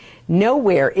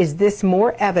 Nowhere is this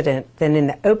more evident than in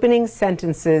the opening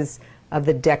sentences of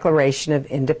the Declaration of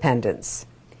Independence.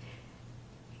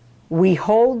 "We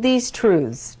hold these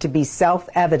truths to be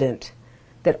self-evident,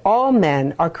 that all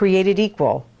men are created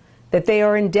equal, that they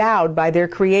are endowed by their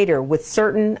Creator with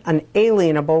certain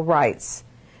unalienable rights,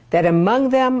 that among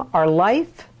them are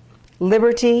life,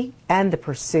 liberty, and the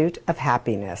pursuit of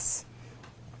happiness."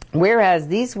 Whereas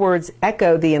these words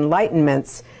echo the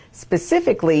Enlightenment's,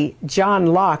 specifically John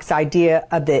Locke's idea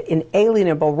of the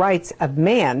inalienable rights of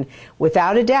man,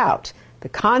 without a doubt, the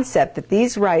concept that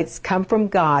these rights come from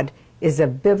God is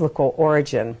of biblical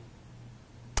origin.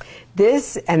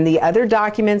 This and the other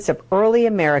documents of early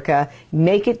America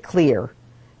make it clear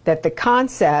that the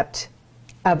concept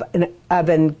of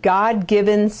a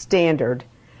God-given standard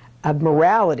of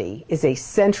morality is a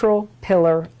central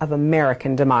pillar of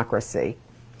American democracy.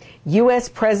 U.S.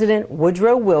 President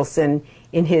Woodrow Wilson,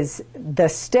 in his The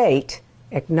State,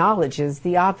 acknowledges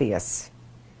the obvious.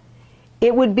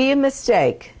 "It would be a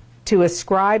mistake to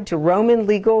ascribe to Roman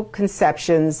legal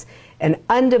conceptions an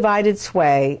undivided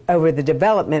sway over the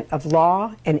development of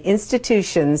law and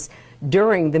institutions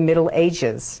during the Middle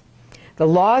Ages. The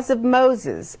laws of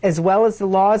Moses, as well as the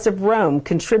laws of Rome,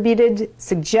 contributed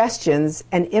suggestions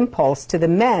and impulse to the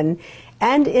men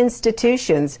and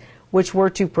institutions which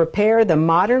were to prepare the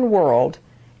modern world,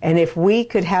 and if we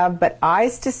could have but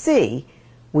eyes to see,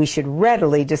 we should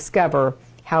readily discover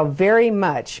how very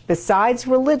much, besides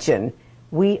religion,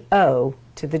 we owe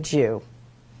to the Jew.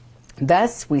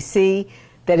 Thus, we see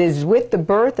that it is with the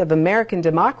birth of American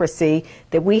democracy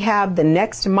that we have the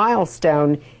next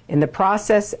milestone in the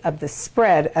process of the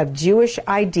spread of Jewish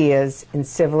ideas in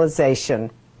civilization.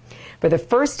 For the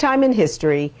first time in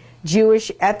history,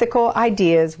 Jewish ethical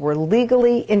ideas were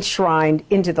legally enshrined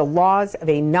into the laws of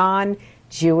a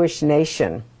non-Jewish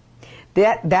nation.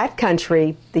 That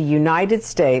country, the United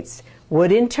States,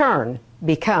 would in turn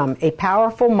become a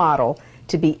powerful model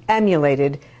to be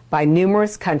emulated by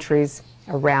numerous countries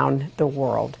around the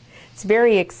world. It's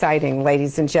very exciting,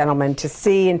 ladies and gentlemen, to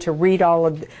see and to read all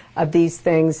of these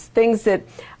things that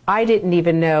I didn't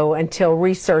even know until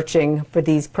researching for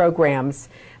these programs.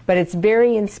 But it's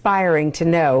very inspiring to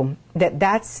know that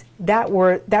that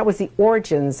was the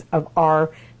origins of our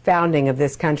founding of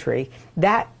this country.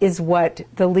 That is what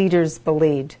the leaders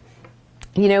believed.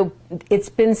 You know, it's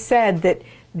been said that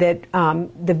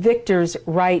the victors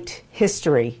write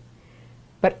history,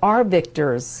 but our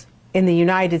victors in the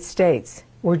United States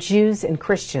were Jews and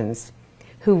Christians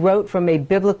who wrote from a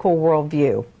biblical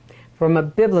worldview, from a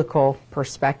biblical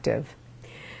perspective.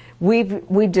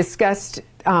 We've discussed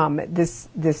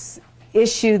this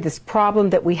issue, this problem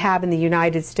that we have in the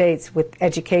United States with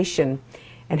education,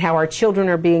 and how our children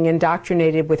are being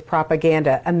indoctrinated with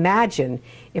propaganda. Imagine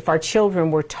if our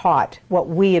children were taught what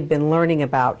we have been learning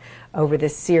about over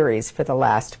this series for the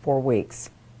last 4 weeks.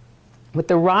 With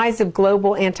the rise of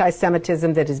global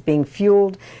anti-Semitism that is being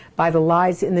fueled by the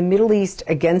lies in the Middle East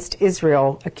against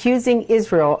Israel, accusing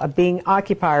Israel of being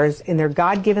occupiers in their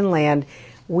God-given land,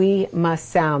 we must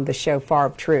sound the shofar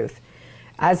of truth.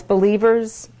 As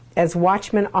believers, as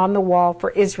watchmen on the wall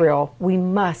for Israel, we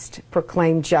must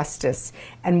proclaim justice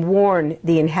and warn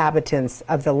the inhabitants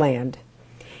of the land.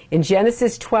 In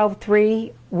Genesis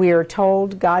 12:3, we are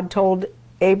told, God told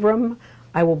Abram,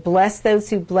 I will bless those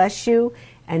who bless you,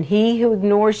 and he who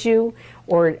ignores you,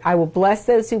 or I will bless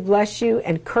those who bless you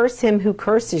and curse him who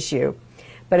curses you.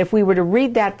 But if we were to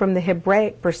read that from the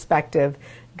Hebraic perspective,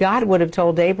 God would have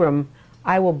told Abram,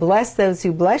 I will bless those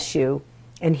who bless you,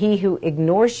 and he who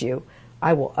ignores you,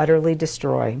 I will utterly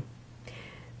destroy.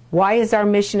 Why is our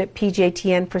mission at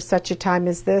PJTN for such a time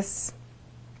as this?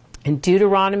 In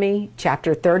Deuteronomy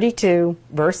chapter 32,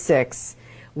 verse 6,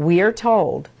 we are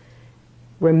told,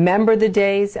 remember the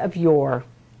days of yore.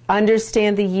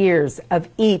 Understand the years of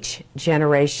each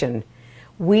generation.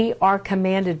 We are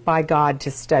commanded by God to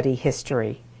study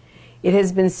history. It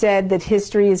has been said that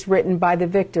history is written by the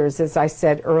victors, as I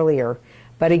said earlier.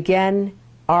 But again,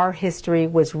 our history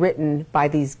was written by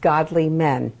these godly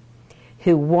men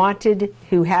who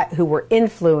were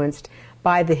influenced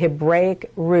by the Hebraic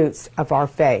roots of our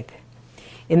faith.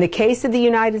 In the case of the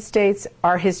United States,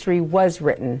 our history was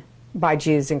written by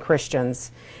Jews and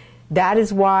Christians. That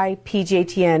is why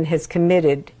PJTN has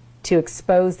committed to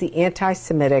expose the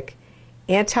anti-Semitic,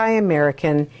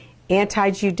 anti-American,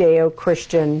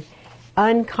 anti-Judeo-Christian,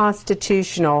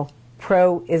 unconstitutional,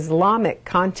 pro-Islamic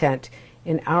content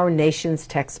in our nation's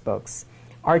textbooks.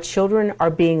 Our children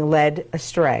are being led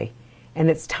astray,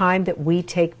 and it's time that we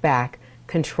take back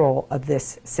control of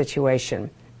this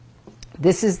situation.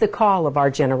 This is the call of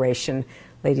our generation,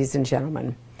 ladies and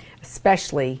gentlemen,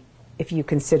 especially if you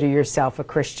consider yourself a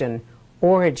Christian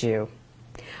or a Jew.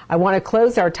 I want to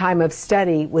close our time of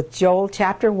study with Joel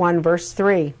chapter 1, verse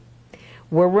 3.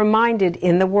 We're reminded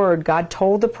in the Word, God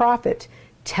told the prophet,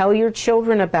 tell your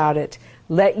children about it.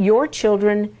 Let your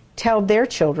children tell their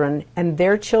children, and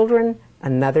their children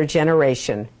another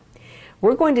generation.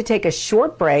 We're going to take a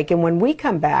short break, and when we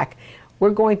come back,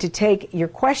 we're going to take your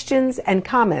questions and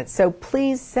comments. So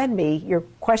please send me your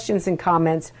questions and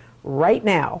comments right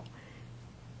now.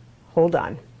 Hold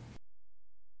on.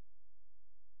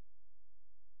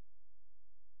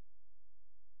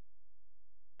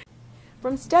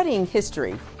 From studying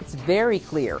history, it's very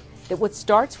clear that what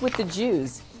starts with the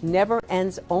Jews never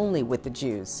ends only with the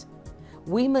Jews.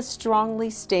 We must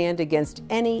strongly stand against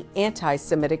any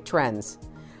anti-Semitic trends,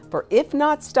 for if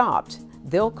not stopped,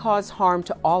 they'll cause harm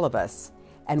to all of us,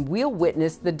 and we'll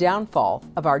witness the downfall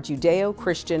of our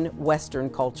Judeo-Christian Western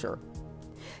culture.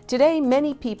 Today,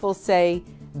 many people say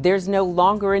there's no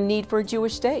longer a need for a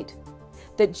Jewish state,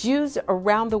 that Jews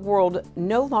around the world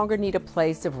no longer need a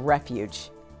place of refuge.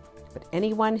 But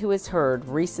anyone who has heard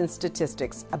recent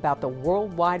statistics about the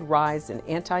worldwide rise in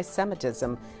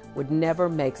anti-Semitism would never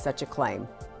make such a claim.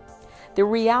 The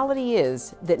reality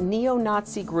is that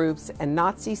neo-Nazi groups and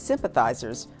Nazi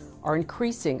sympathizers are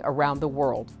increasing around the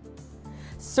world.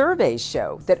 Surveys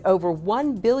show that over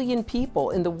 1 billion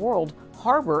people in the world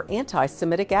harbor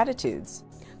anti-Semitic attitudes.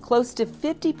 Close to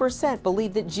 50%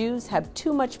 believe that Jews have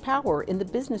too much power in the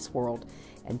business world,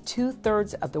 and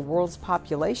 2/3 of the world's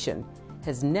population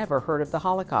has never heard of the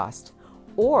Holocaust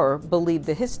or believe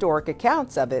the historic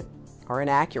accounts of it are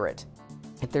inaccurate.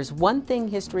 If there's one thing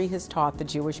history has taught the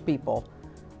Jewish people,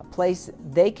 a place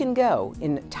they can go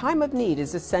in time of need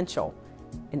is essential,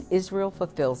 and Israel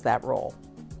fulfills that role.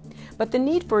 But the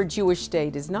need for a Jewish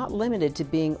state is not limited to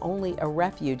being only a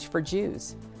refuge for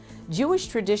Jews. Jewish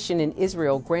tradition in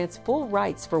Israel grants full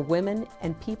rights for women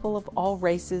and people of all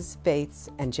races, faiths,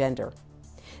 and gender.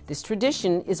 This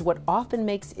tradition is what often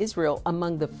makes Israel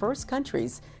among the first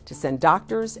countries to send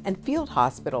doctors and field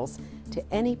hospitals to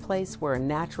any place where a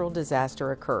natural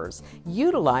disaster occurs,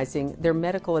 utilizing their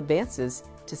medical advances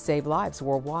to save lives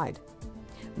worldwide.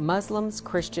 Muslims,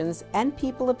 Christians, and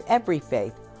people of every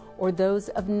faith, or those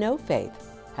of no faith,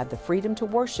 have the freedom to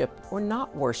worship or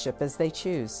not worship as they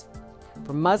choose.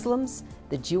 For Muslims,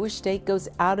 the Jewish state goes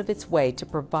out of its way to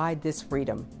provide this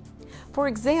freedom. For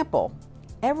example,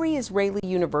 every Israeli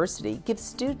university gives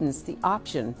students the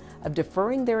option of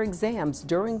deferring their exams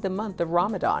during the month of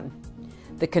Ramadan.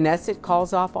 The Knesset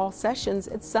calls off all sessions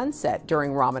at sunset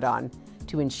during Ramadan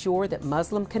to ensure that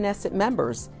Muslim Knesset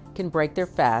members can break their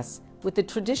fasts with the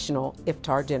traditional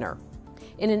iftar dinner.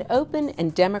 In an open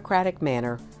and democratic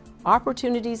manner,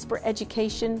 Opportunities for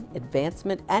education,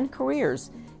 advancement, and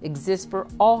careers exist for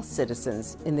all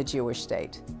citizens in the Jewish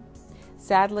state.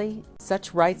 Sadly,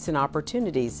 such rights and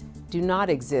opportunities do not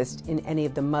exist in any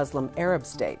of the Muslim Arab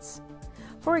states.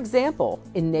 For example,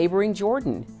 in neighboring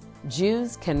Jordan,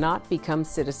 Jews cannot become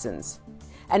citizens.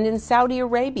 And in Saudi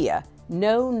Arabia,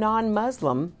 no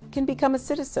non-Muslim can become a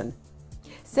citizen.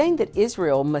 Saying that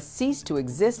Israel must cease to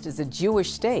exist as a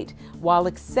Jewish state while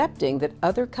accepting that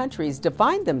other countries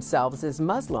define themselves as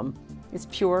Muslim is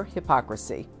pure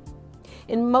hypocrisy.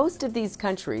 In most of these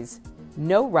countries,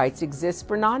 no rights exist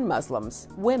for non-Muslims,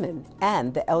 women,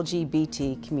 and the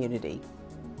LGBT community.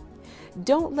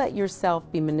 Don't let yourself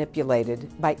be manipulated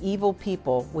by evil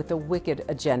people with a wicked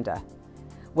agenda.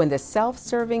 When the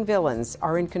self-serving villains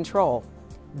are in control,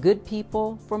 good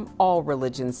people from all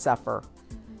religions suffer.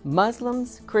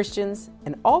 Muslims, Christians,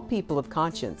 and all people of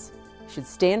conscience should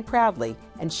stand proudly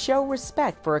and show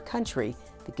respect for a country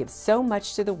that gives so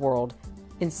much to the world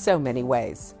in so many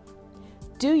ways.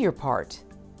 Do your part,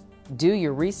 do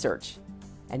your research,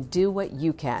 and do what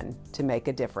you can to make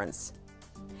a difference.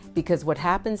 Because what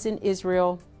happens in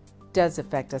Israel does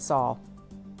affect us all.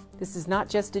 This is not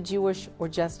just a Jewish or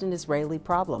just an Israeli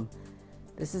problem.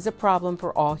 This is a problem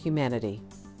for all humanity,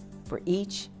 for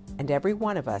each and every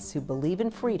one of us who believe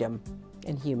in freedom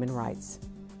and human rights.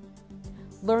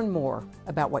 Learn more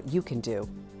about what you can do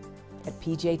at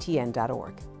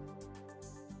pjtn.org.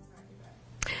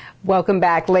 Welcome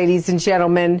back, ladies and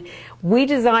gentlemen. We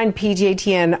designed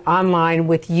PJTN online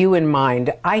with you in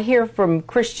mind. I hear from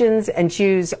Christians and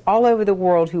Jews all over the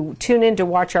world who tune in to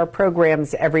watch our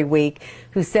programs every week,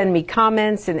 who send me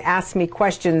comments and ask me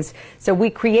questions. So we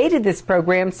created this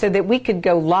program so that we could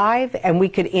go live and we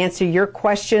could answer your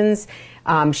questions,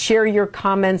 share your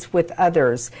comments with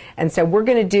others. And so we're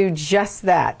going to do just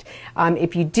that.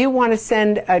 If you do want to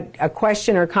send a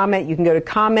question or comment, you can go to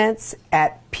comments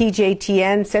at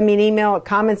PJTN. Send me an email at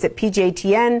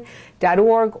comments@pjtn.org,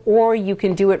 or you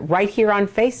can do it right here on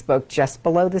Facebook, just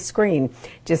below the screen.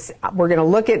 We're going to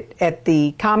look at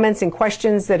the comments and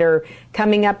questions that are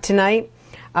coming up tonight.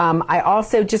 I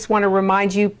also just want to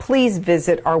remind you, please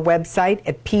visit our website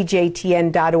at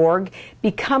pjtn.org.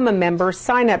 Become a member.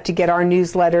 Sign up to get our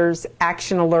newsletters,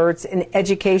 action alerts, and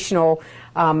educational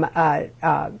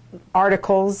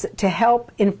articles to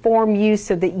help inform you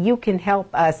so that you can help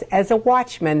us as a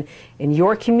watchman in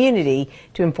your community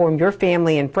to inform your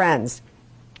family and friends.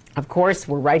 Of course,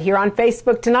 we're right here on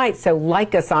Facebook tonight, so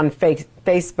like us on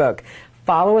Facebook.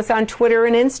 Follow us on Twitter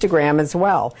and Instagram as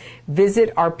well.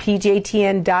 Visit our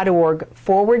pjtn.org/TV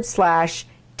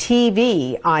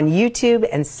on YouTube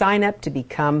and sign up to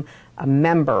become a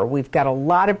member. We've got a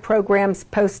lot of programs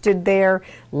posted there,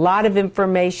 a lot of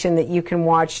information that you can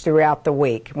watch throughout the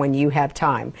week when you have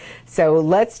time. So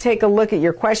let's take a look at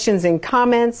your questions and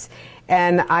comments.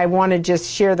 And I want to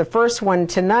just share the first one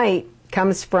tonight.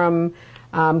 Comes from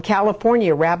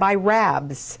California, Rabbi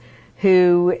Rabs,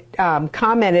 who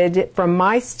commented, from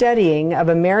my studying of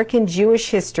American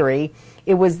Jewish history,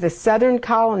 it was the southern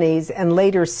colonies and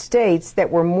later states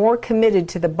that were more committed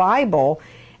to the Bible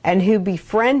and who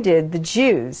befriended the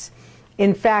Jews.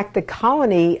 In fact, the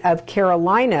colony of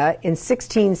Carolina in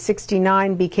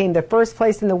 1669 became the first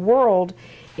place in the world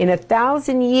in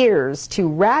 1,000 years to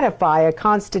ratify a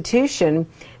constitution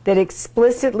that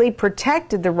explicitly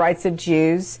protected the rights of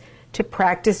Jews to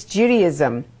practice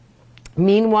Judaism.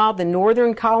 Meanwhile, the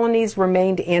northern colonies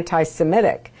remained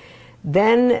anti-Semitic.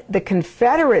 Then the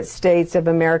Confederate States of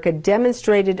America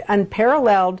demonstrated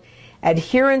unparalleled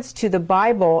adherence to the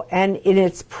Bible, and in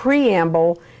its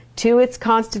preamble to its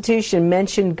Constitution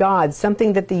mentioned God,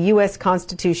 something that the U.S.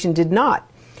 Constitution did not,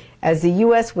 as the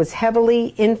U.S. was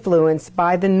heavily influenced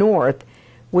by the North,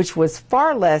 which was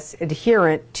far less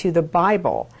adherent to the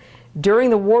Bible.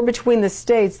 During the war between the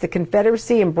states, the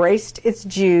Confederacy embraced its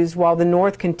Jews while the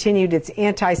North continued its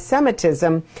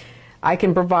anti-Semitism. I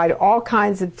can provide all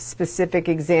kinds of specific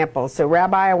examples. So,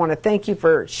 Rabbi, I want to thank you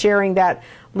for sharing that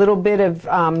little bit of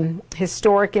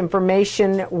historic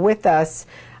information with us.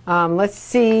 Let's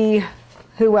see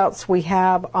who else we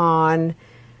have on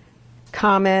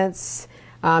comments.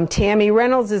 Tammy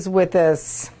Reynolds is with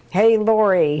us. Hey,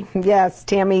 Lori. Yes,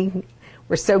 Tammy,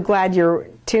 we're so glad you're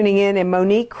tuning in. And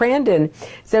Monique Crandon.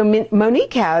 So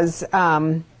Monique has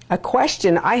a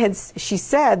question. She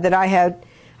said that I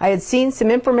had seen some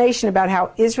information about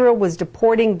how Israel was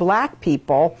deporting black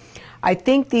people. I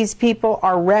think these people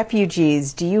are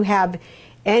refugees. Do you have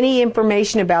any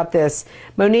information about this?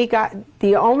 Monique,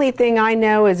 the only thing I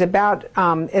know is about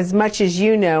as much as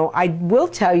you know. I will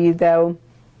tell you, though,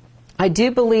 I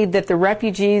do believe that the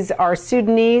refugees are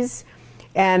Sudanese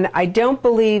And I don't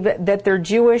believe that they're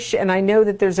Jewish, and I know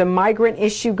that there's a migrant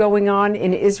issue going on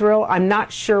in Israel. I'm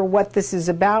not sure what this is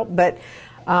about, but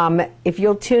if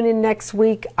you'll tune in next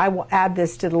week, I will add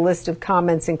this to the list of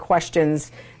comments and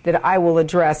questions that I will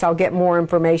address. I'll get more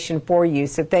information for you,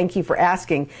 so thank you for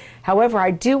asking. However,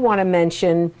 I do want to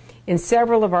mention in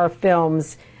several of our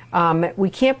films, we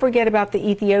can't forget about the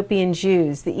Ethiopian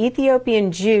Jews. The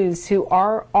Ethiopian Jews, who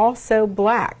are also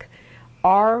black,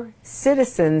 are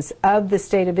citizens of the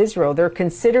state of Israel. They're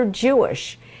considered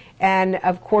Jewish. And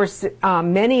of course,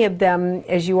 many of them,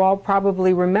 as you all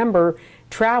probably remember,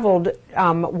 traveled,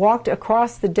 walked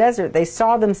across the desert. They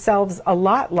saw themselves a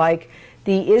lot like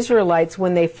the Israelites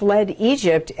when they fled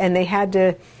Egypt, and they had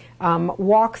to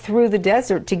walk through the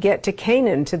desert to get to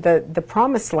Canaan, to the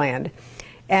promised land.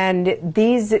 And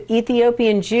these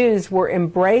Ethiopian Jews were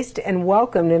embraced and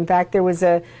welcomed. In fact, there was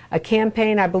a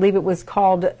campaign, I believe it was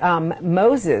called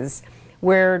Moses,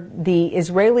 where the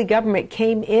Israeli government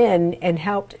came in and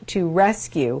helped to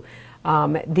rescue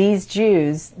these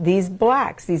Jews, these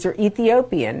blacks, these are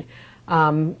Ethiopian,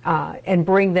 and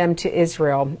bring them to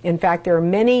Israel. In fact, there are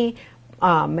many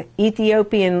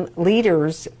Ethiopian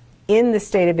leaders in the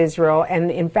state of Israel, and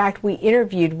in fact, we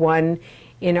interviewed one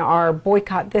in our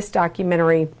Boycott This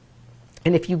documentary.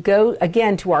 And if you go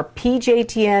again to our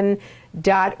PJTN.org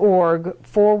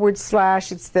 /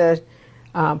 it's the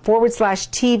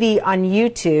 /TV on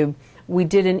YouTube, we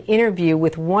did an interview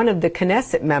with one of the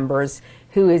Knesset members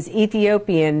who is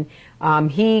Ethiopian.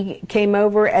 He came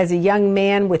over as a young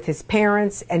man with his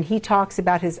parents, and he talks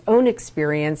about his own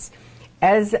experience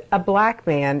as a black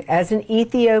man, as an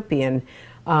Ethiopian,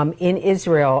 in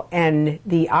Israel, and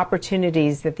the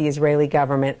opportunities that the Israeli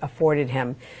government afforded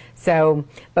him. So,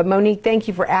 but Monique, thank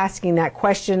you for asking that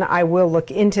question. I will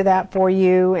look into that for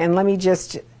you. And let me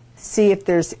just see if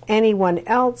there's anyone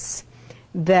else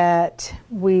that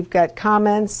we've got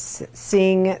comments.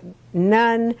 Seeing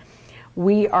none,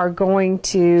 we are going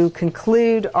to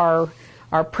conclude our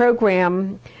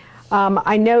program.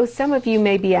 I know some of you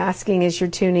may be asking as you're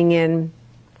tuning in,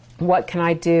 what can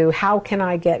I do? How can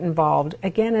I get involved?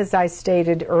 Again, as I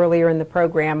stated earlier in the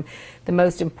program, the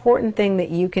most important thing that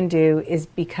you can do is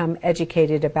become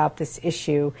educated about this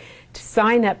issue. To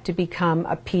sign up to become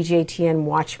a PJTN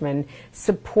Watchman,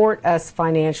 support us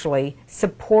financially,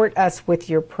 support us with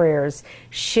your prayers,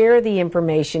 share the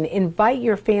information, invite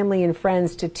your family and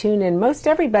friends to tune in. Most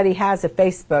everybody has a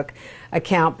Facebook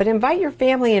account, but invite your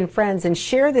family and friends and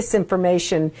share this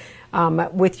information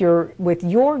with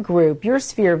your group, your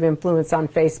sphere of influence on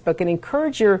Facebook, and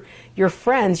encourage your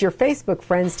friends, your Facebook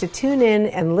friends, to tune in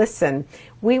and listen.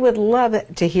 We would love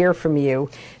to hear from you.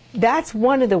 That's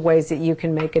one of the ways that you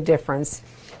can make a difference.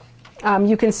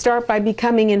 You can start by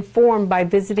becoming informed by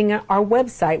visiting our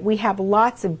website. We have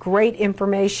lots of great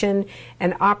information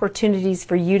and opportunities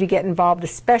for you to get involved,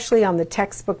 especially on the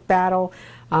textbook battle.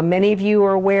 Many of you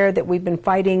are aware that we've been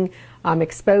fighting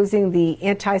exposing the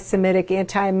anti-Semitic,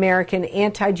 anti-American,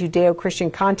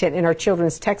 anti-Judeo-Christian content in our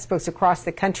children's textbooks across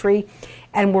the country.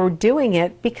 And we're doing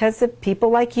it because of people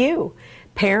like you,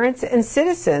 parents and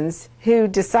citizens who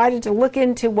decided to look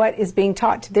into what is being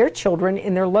taught to their children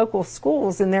in their local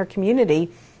schools, in their community.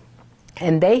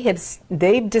 And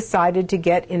they've decided to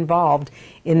get involved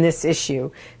in this issue.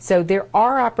 So there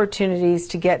are opportunities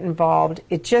to get involved.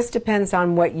 It just depends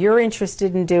on what you're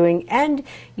interested in doing. And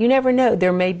you never know,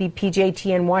 there may be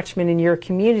PJTN Watchmen in your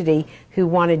community who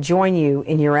want to join you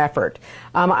in your effort.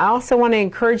 I also want to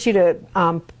encourage you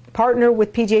to partner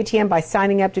with PJTN by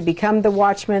signing up to become the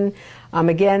Watchman.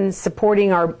 Again,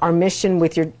 supporting our mission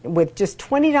with just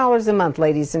 $20 a month,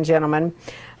 ladies and gentlemen.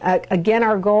 Again,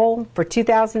 our goal for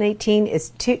 2018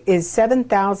 is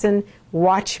 7,000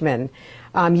 Watchmen.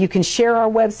 You can share our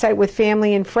website with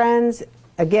family and friends.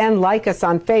 Again, like us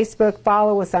on Facebook,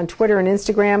 follow us on Twitter and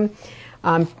Instagram.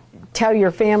 Tell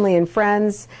your family and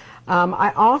friends.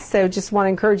 I also just want to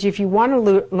encourage you, if you want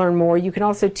to learn more, you can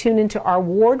also tune into our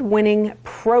award-winning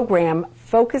program,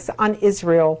 Focus on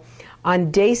Israel,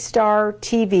 on Daystar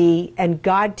TV and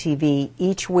God TV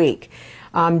each week.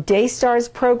 Daystar's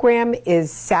program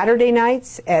is Saturday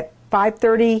nights at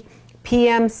 5:30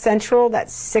 p.m. Central,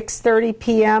 that's 6:30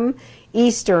 p.m.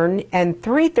 Eastern, and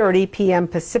 3:30 p.m.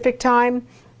 Pacific time.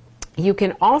 You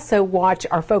can also watch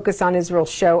our Focus on Israel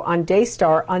show on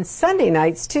Daystar on Sunday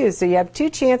nights too, so you have two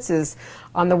chances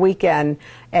on the weekend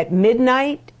at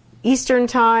midnight Eastern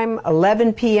time,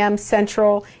 11 p.m.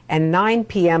 Central, and 9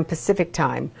 p.m. Pacific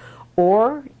time.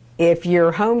 Or if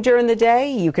you're home during the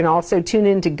day, you can also tune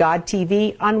in to God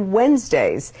TV on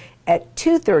Wednesdays at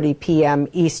 2:30 p.m.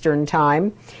 Eastern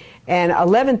Time and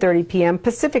 11:30 p.m.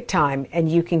 Pacific Time, and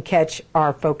you can catch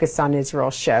our Focus on Israel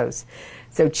shows.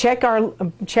 So check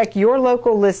your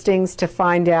local listings to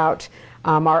find out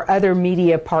our other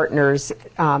media partners'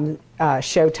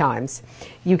 showtimes.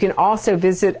 You can also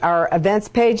visit our events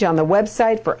page on the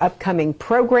website for upcoming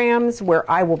programs where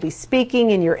I will be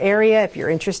speaking in your area if you're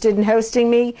interested in hosting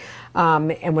me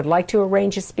and would like to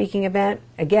arrange a speaking event.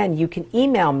 Again, you can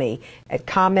email me at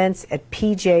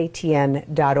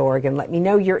comments@pjtn.org and let me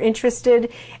know you're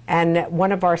interested, and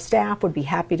one of our staff would be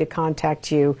happy to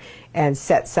contact you and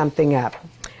set something up.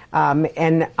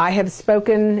 And I have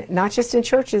spoken not just in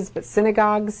churches, but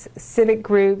synagogues, civic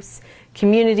groups,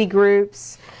 community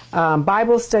groups,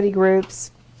 Bible study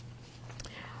groups.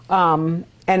 And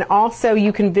also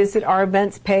you can visit our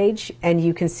events page and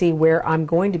you can see where I'm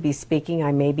going to be speaking.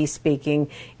 I may be speaking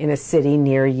in a city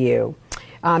near you.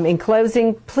 In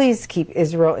closing, please keep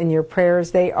Israel in your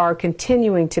prayers. They are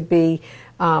continuing to be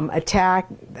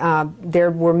attacked.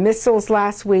 There were missiles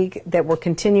last week that were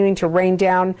continuing to rain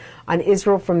down on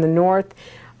Israel from the north.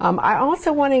 I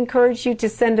also want to encourage you to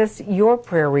send us your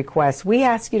prayer requests. We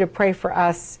ask you to pray for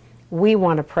us. We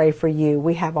want to pray for you.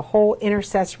 We have a whole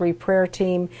intercessory prayer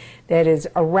team that is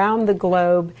around the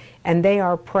globe, and they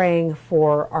are praying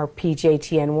for our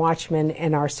PJTN watchmen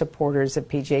and our supporters of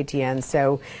PJTN.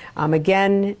 So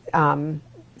again,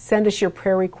 send us your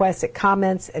prayer requests at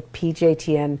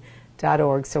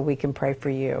comments@pjtn.org so we can pray for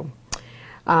you.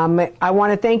 I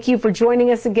want to thank you for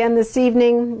joining us again this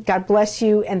evening. God bless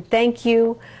you, and thank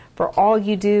you for all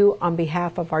you do on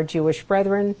behalf of our Jewish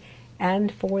brethren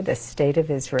and for the state of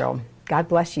Israel. God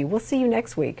bless you. We'll see you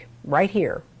next week right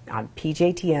here on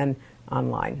PJTN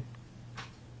Online.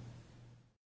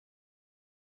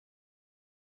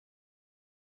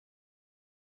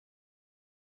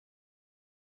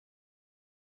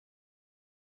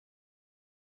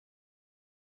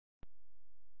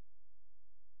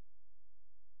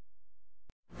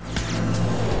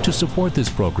 To support this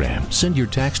program, send your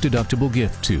tax-deductible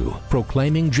gift to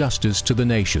Proclaiming Justice to the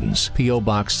Nations, P.O.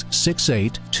 Box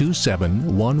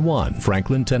 682711,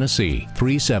 Franklin, Tennessee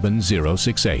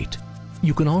 37068.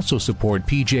 You can also support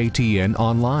PJTN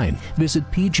online. Visit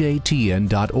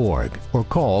pjtn.org or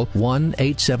call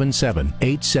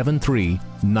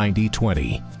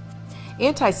 1-877-873-9020.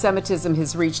 Anti-Semitism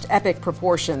has reached epic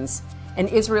proportions, and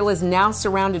Israel is now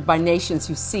surrounded by nations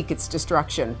who seek its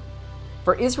destruction.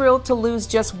 For Israel to lose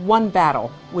just one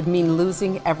battle would mean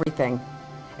losing everything.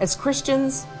 As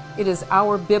Christians, it is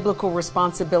our biblical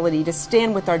responsibility to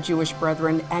stand with our Jewish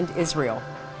brethren and Israel.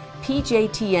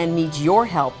 PJTN needs your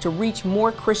help to reach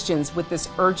more Christians with this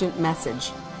urgent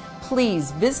message.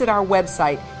 Please visit our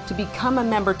website to become a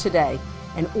member today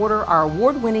and order our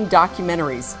award-winning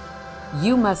documentaries.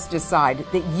 You must decide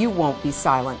that you won't be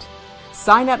silent.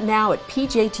 Sign up now at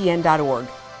pjtn.org.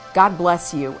 God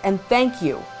bless you, and thank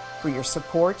you for your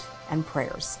support and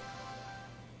prayers.